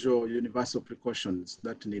usual universal precautions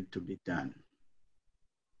that need to be done.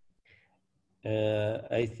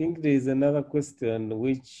 I think there is another question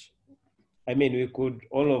which, I mean, we could,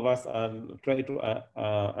 all of us try to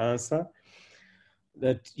answer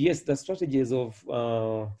that, yes, the strategies of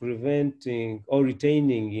preventing or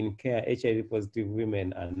retaining in care HIV positive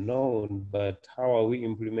women are known, but how are we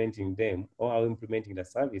implementing them, or are we implementing the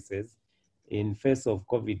services in face of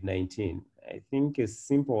COVID-19? I think a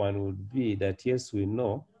simple one would be that, yes, we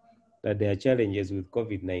know that there are challenges with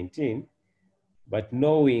COVID-19, but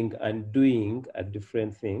knowing and doing are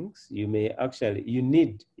different things. You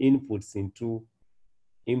need inputs into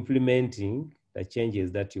implementing the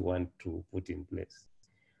changes that you want to put in place.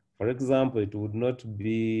 For example, it would not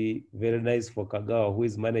be very nice for Kagawa, who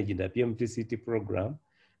is managing the PMTCT program,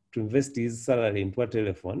 to invest his salary into a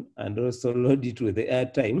telephone and also load it with the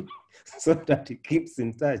airtime so that he keeps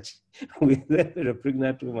in touch with every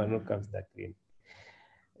pregnant woman who comes back in.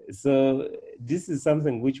 So this is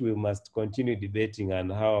something which we must continue debating,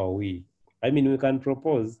 and how are we? I mean, we can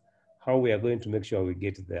propose how we are going to make sure we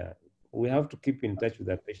get there. We have to keep in touch with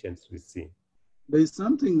the patients we see. There is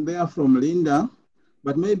something there from Linda,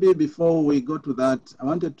 but maybe before we go to that, I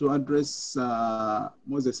wanted to address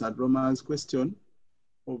Moses Adroma's question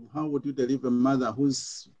of how would you deliver a mother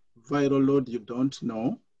whose viral load you don't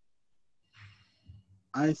know.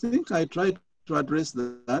 I think I tried to address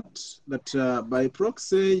that by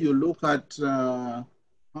proxy, you look at how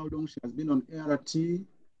long she has been on ART,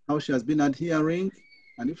 how she has been adhering,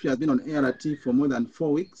 and if she has been on ART for more than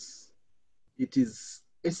 4 weeks, it is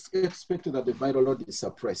expected that the viral load is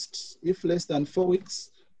suppressed. If less than 4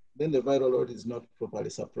 weeks, then the viral load is not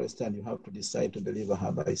properly suppressed and you have to decide to deliver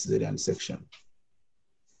her by cesarean section.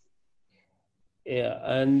 Yeah,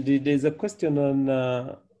 and there's a question on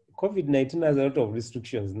COVID-19 has a lot of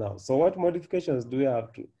restrictions now. So what modifications do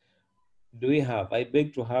we have? I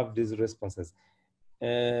beg to have these responses.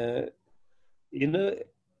 Maybe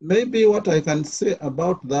what I can say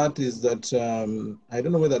about that is that I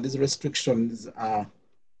don't know whether these restrictions are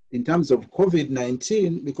in terms of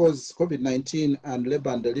COVID-19, because COVID-19 and labor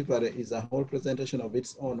and delivery is a whole presentation of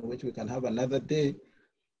its own, which we can have another day.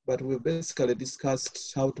 But we've basically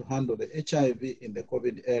discussed how to handle the HIV in the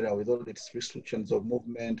COVID era with all its restrictions of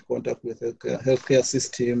movement, contact with the healthcare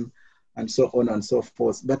system, and so on and so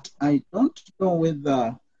forth. But I don't know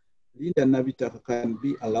whether Linda Navitaka can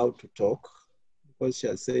be allowed to talk, because she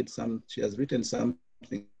has written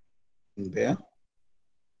something there.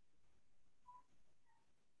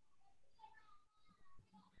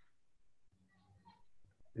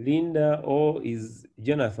 Linda or is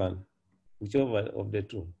Jonathan, whichever of the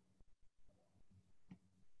two.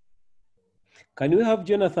 Can we have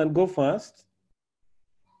Jonathan go first?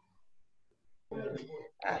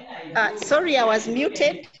 Sorry, I was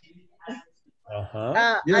muted.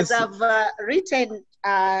 Yes. As I've written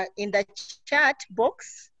in the chat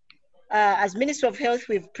box, as Ministry of Health,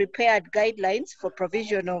 we've prepared guidelines for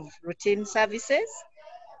provision of routine services,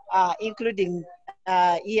 including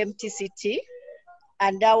EMTCT.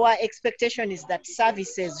 And our expectation is that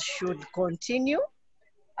services should continue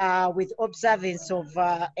with observance of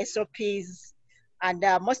SOPs. And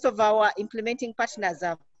most of our implementing partners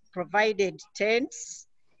have provided tents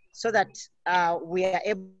so that we are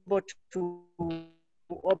able to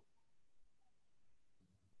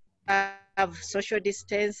have social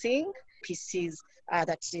distancing, PCs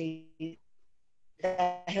that the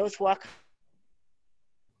health workers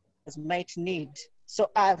might need.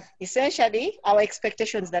 So essentially, our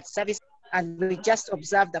expectations that service, and we just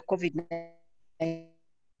observe the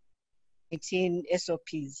COVID-19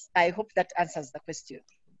 SOPs. I hope that answers the question.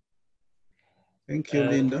 Thank you,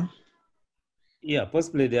 Linda. Yeah,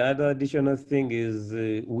 possibly the other additional thing is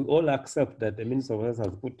we all accept that the Minister of Health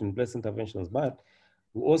has put in place interventions, but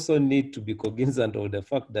we also need to be cognizant of the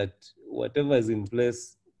fact that whatever is in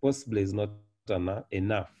place possibly is not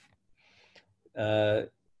enough.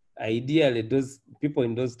 Ideally, those people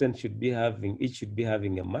in those tents should be having, each should be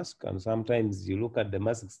having a mask, and sometimes you look at the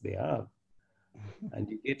masks they have and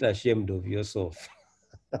you get ashamed of yourself.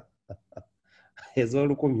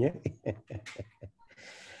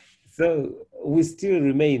 So we still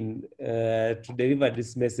remain to deliver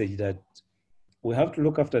this message that we have to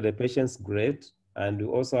look after the patients great, and we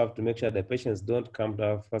also have to make sure the patients don't come to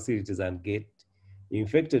our facilities and get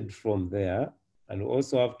infected from there. And we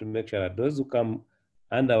also have to make sure that those who come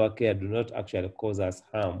under our care do not actually cause us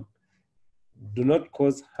harm, do not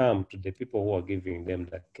cause harm to the people who are giving them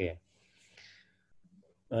that care.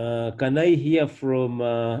 Can I hear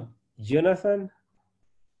from Jonathan?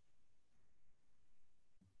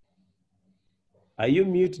 Are you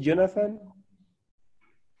mute, Jonathan?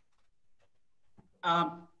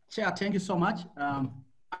 Chair, thank you so much.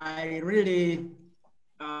 I really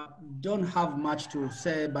don't have much to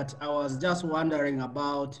say, but I was just wondering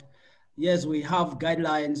about, yes, we have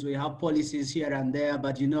guidelines, we have policies here and there,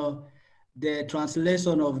 but you know, the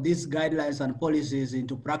translation of these guidelines and policies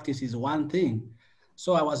into practice is one thing.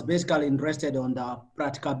 So I was basically interested on the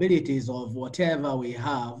practicabilities of whatever we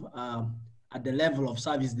have at the level of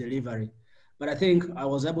service delivery. But I think I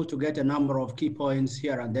was able to get a number of key points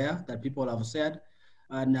here and there that people have said,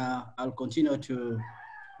 and I'll continue to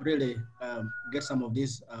really get some of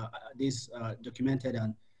these documented,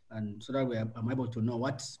 and so that I'm able to know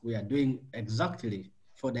what we are doing exactly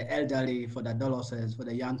for the elderly, for the adolescents, for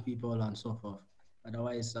the young people, and so forth.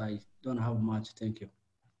 Otherwise, I don't have much. Thank you.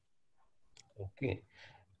 Okay.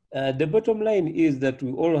 The bottom line is that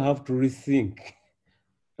we all have to rethink.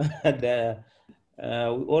 We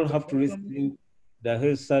all have to rethink the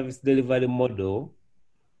health service delivery model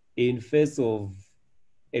in face of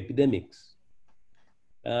epidemics.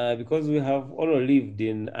 Because we have all lived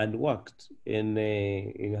in and worked in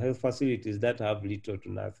health facilities that have little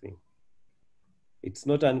to nothing. It's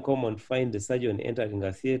not uncommon to find the surgeon entering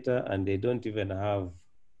a theater and they don't even have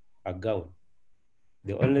a gown.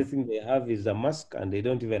 The only thing they have is a mask, and they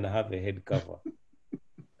don't even have a head cover.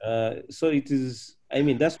 So it is, I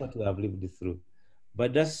mean, that's what we have lived through.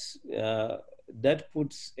 But that's, that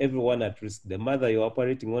puts everyone at risk. The mother you're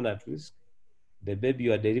operating on at risk, the baby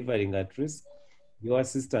you are delivering at risk, your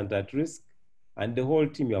assistant at risk, and the whole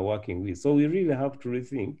team you're working with. So we really have to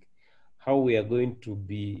rethink how we are going to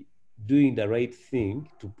be doing the right thing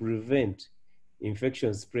to prevent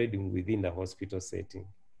infection spreading within the hospital setting.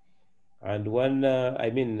 And one,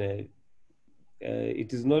 it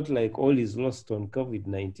is not like all is lost on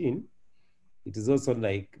COVID-19. It is also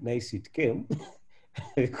like nice it came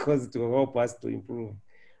because it will help us to improve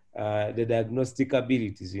the diagnostic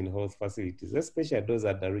abilities in health facilities, especially those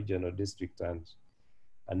at the regional, district, and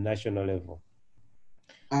national level.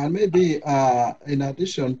 And maybe in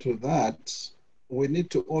addition to that, we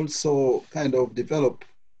need to also kind of develop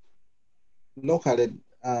locally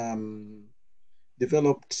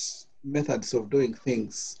developed methods of doing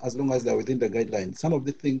things as long as they're within the guidelines. Some of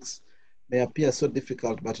the things may appear so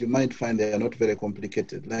difficult, but you might find they are not very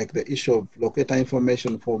complicated, like the issue of locator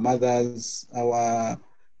information for mothers. Our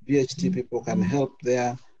VHT people can help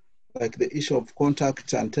there, like the issue of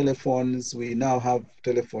contact and telephones. We now have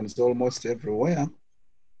telephones almost everywhere,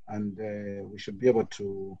 and we should be able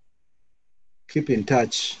to keep in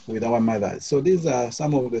touch with our mothers. So these are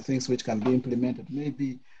some of the things which can be implemented.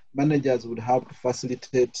 Maybe managers would have to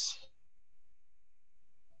facilitate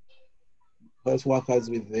health workers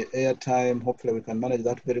with the airtime. Hopefully we can manage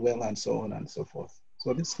that very well, and so on and so forth.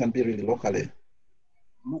 So this can be really locally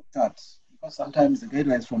looked at, because sometimes the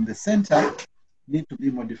guidelines from the center need to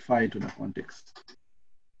be modified to the context.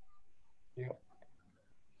 Yeah.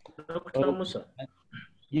 Dr. Musa.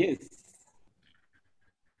 Yes.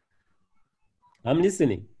 I'm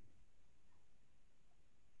listening.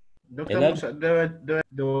 Dr. Musa, there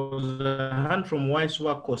was a hand from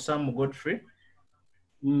Wisewa Kosam Godfrey.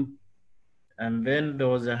 And then there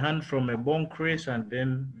was a hand from a Bon Chris, and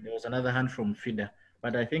then there was another hand from FIDA.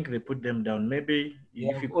 But I think they put them down. Maybe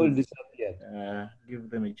if you could give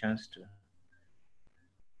them a chance to.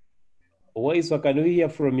 Wisewa, can we hear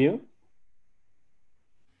from you?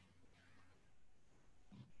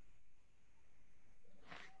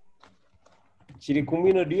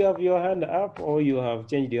 Chirikumino, do you have your hand up or you have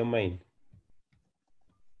changed your mind?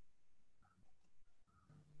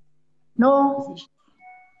 No.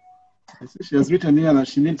 I see she has written here that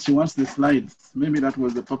she wants the slides. Maybe that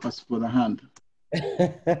was the purpose for the hand.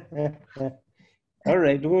 All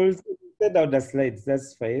right, we'll send out the slides.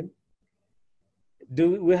 That's fine.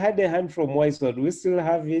 We had a hand from Wisewa. Do we still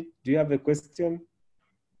have it? Do you have a question?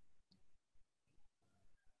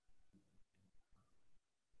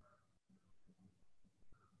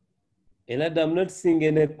 Elad, I'm not seeing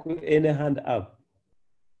any hand up.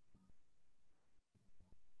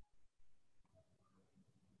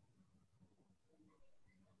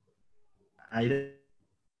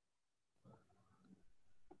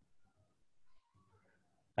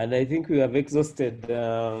 And I think we have exhausted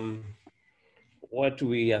what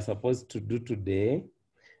we are supposed to do today.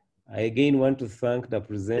 I again want to thank the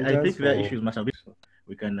presenters. I think the issues must have been, so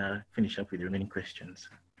we can finish up with the remaining questions.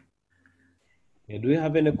 Yeah, do we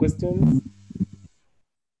have any questions?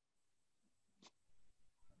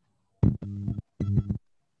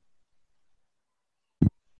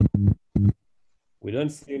 We don't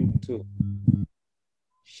seem to.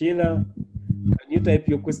 Sheila, can you type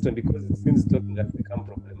your question, because it seems talking has become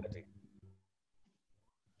problematic.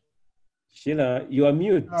 Sheila, you are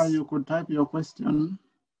mute. You could type your question.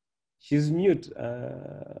 She's mute.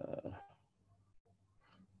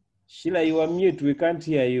 Sheila, you are mute. We can't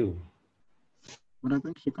hear you. But I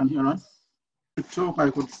think she can hear us. To talk,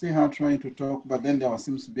 I could see her trying to talk, but then there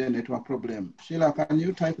seems to be a network problem. Sheila, can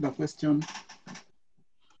you type the question?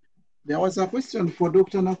 There was a question for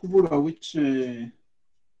Dr. Nakubulwa, which... can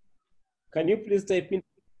you please type in?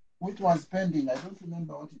 Which was pending. I don't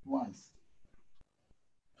remember what it was.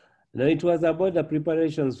 No, it was about the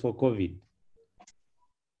preparations for COVID.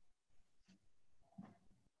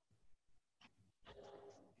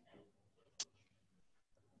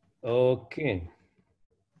 Okay.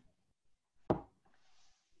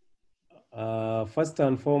 First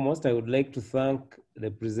and foremost, I would like to thank the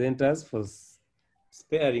presenters for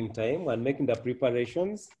sparing time and making the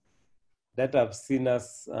preparations that have seen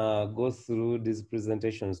us go through these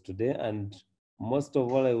presentations today. And most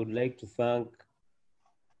of all, I would like to thank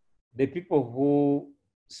the people who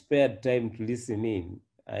spared time to listen in.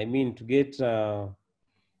 I mean, to get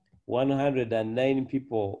 109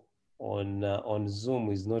 people on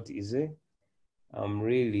Zoom is not easy. I'm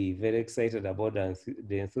really very excited about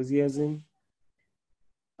the enthusiasm.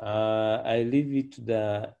 I leave it to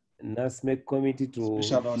the NASMEC committee to...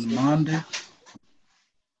 Especially on Monday.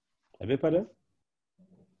 I beg pardon?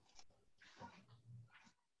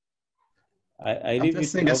 I leave it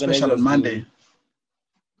to especially on Monday.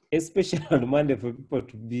 Especially on Monday for people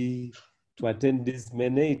to attend this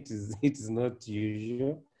many. It is not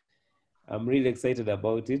usual. I'm really excited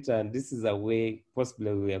about it, and this is a way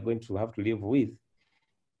possibly we are going to have to live with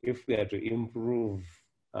if we are to improve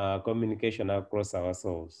communication across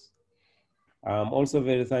ourselves. I'm also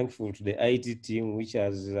very thankful to the IT team which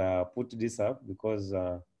has put this up, because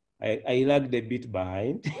I lagged a bit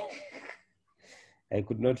behind. I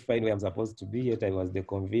could not find where I'm supposed to be, yet I was the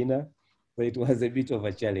convener. So it was a bit of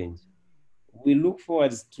a challenge. We look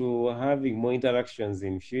forward to having more interactions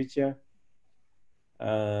in future.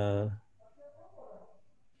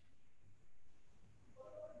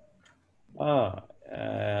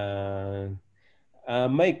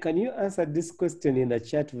 Mike, can you answer this question in the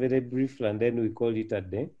chat very briefly, and then we call it a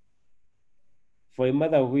day? For a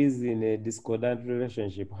mother who is in a discordant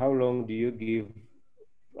relationship, how long do you give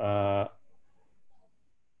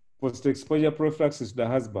post-exposure prophylaxis to the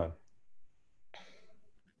husband?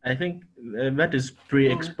 I think that is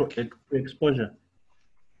pre-exposure.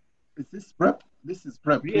 Is this PrEP? This is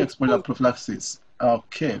PrEP, pre-exposure prophylaxis.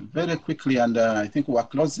 Okay, very quickly, and I think we're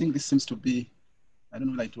closing. This seems to be, I don't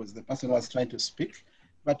know, like it was the person who was trying to speak.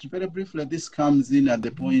 But very briefly, this comes in at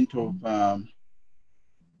the point of the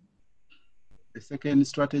second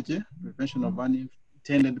strategy, prevention of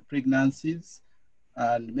unintended pregnancies,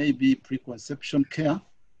 and maybe preconception care.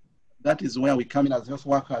 That is where we come in as health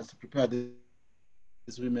workers to prepare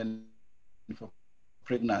these women for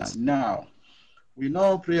pregnancy. Now, we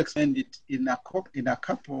know pre-recommend it in a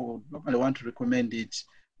couple, normally want to recommend it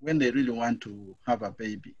when they really want to have a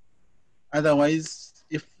baby. Otherwise,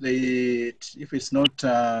 if it's not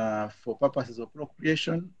for purposes of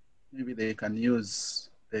procreation, maybe they can use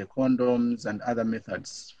the condoms and other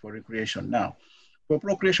methods for recreation. Now, for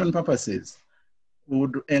procreation purposes, we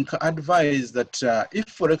would advise that if,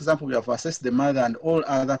 for example, we have assessed the mother and all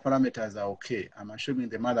other parameters are okay, I'm assuming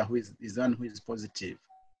the mother who is one who is positive.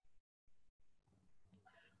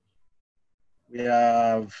 We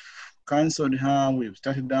have counseled her, we've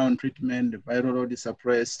started down treatment, the viral load is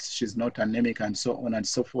suppressed, she's not anemic and so on and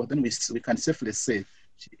so forth. Then we can safely say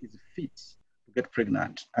she is fit to get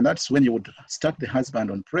pregnant. And that's when you would start the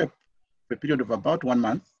husband on PrEP for a period of about 1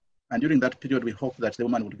 month. And during that period, we hope that the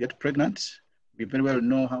woman would get pregnant. We very well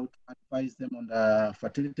know how to advise them on the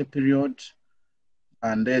fertility period.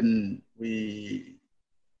 And then we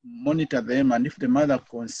monitor them. And if the mother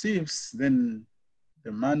conceives, then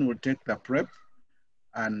the man will take the PrEP.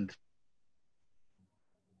 And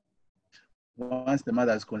once the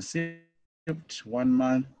mother has conceived, 1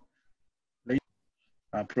 month later,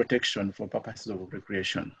 protection for purposes of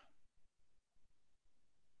recreation.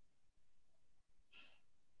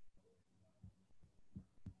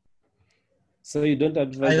 So you don't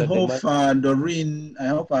advise I that hope, the man... Doreen, I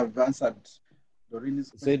hope I've answered Doreen's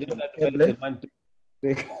question. So you don't advise the man to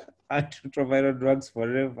take antiretroviral drugs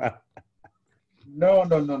forever? No.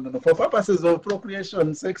 For purposes of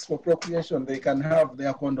procreation, sex for procreation, they can have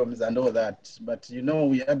their condoms and all that. But, you know,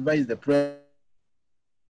 we advise the PrEP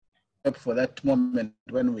for that moment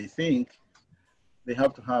when we think they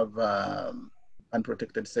have to have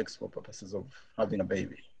unprotected sex for purposes of having a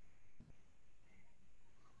baby.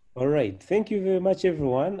 All right. Thank you very much,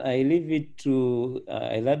 everyone. I leave it to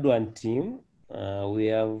Eladu and team. We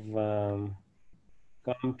have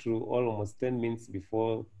come to almost 10 minutes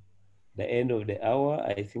before the end of the hour.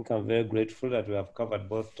 I think I'm very grateful that we have covered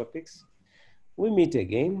both topics. We meet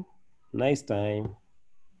again. Nice time.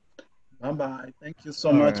 Bye-bye. Thank you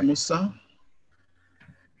so much, Musa.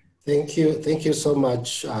 Thank you so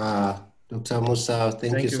much, Dr. Musa.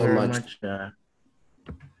 Thank you so very much.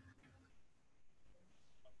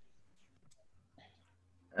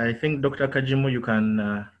 I think Dr. Kajimu, you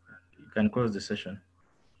can close the session.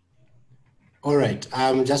 All right.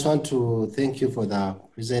 Just want to thank you for the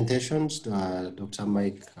presentations, Dr.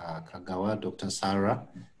 Mike, Kagawa, Dr. Sarah,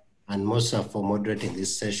 and Musa for moderating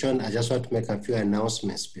this session. I just want to make a few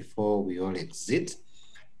announcements before we all exit.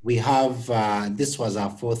 We have, this was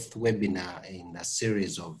our 4th webinar in a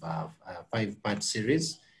series of 5-part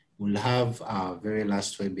series. We'll have our very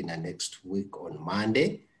last webinar next week on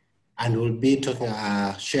Monday, and we'll be talking,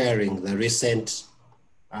 sharing the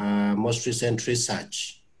most recent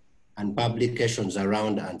research and publications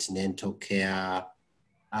around antenatal care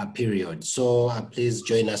period. So please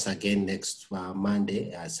join us again next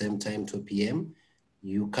Monday, same time, 2 p.m.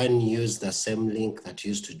 You can use the same link that you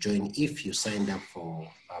used to join if you signed up for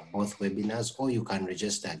both webinars, or you can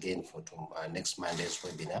register again for next Monday's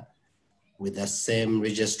webinar with the same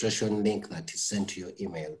registration link that is sent to your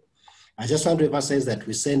email. I just want to emphasize that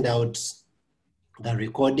we send out the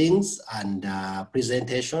recordings and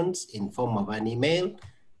presentations in form of an email.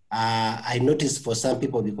 I noticed for some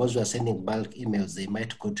people, because we are sending bulk emails, they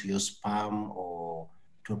might go to your spam or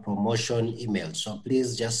to promotion email. So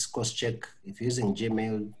please just cross-check. If you're using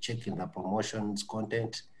Gmail, check in the promotions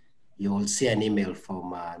content. You will see an email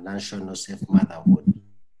from National Safe Motherhood.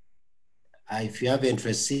 If you haven't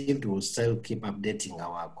received, we'll still keep updating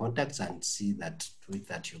our contacts and see that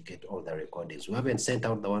you get all the recordings. We haven't sent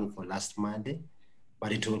out the one for last Monday,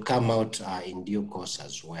 but it will come out in due course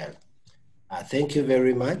as well. Thank you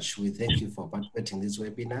very much. We thank you for participating in these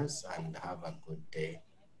webinars, and have a good day.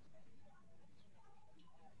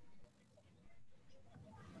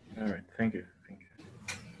 All right, thank you.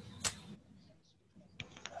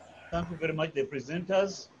 Thank you very much, the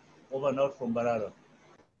presenters. Over and out from Mbarara.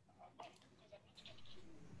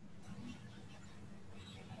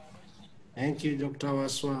 Thank you, Dr.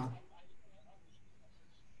 Waswa.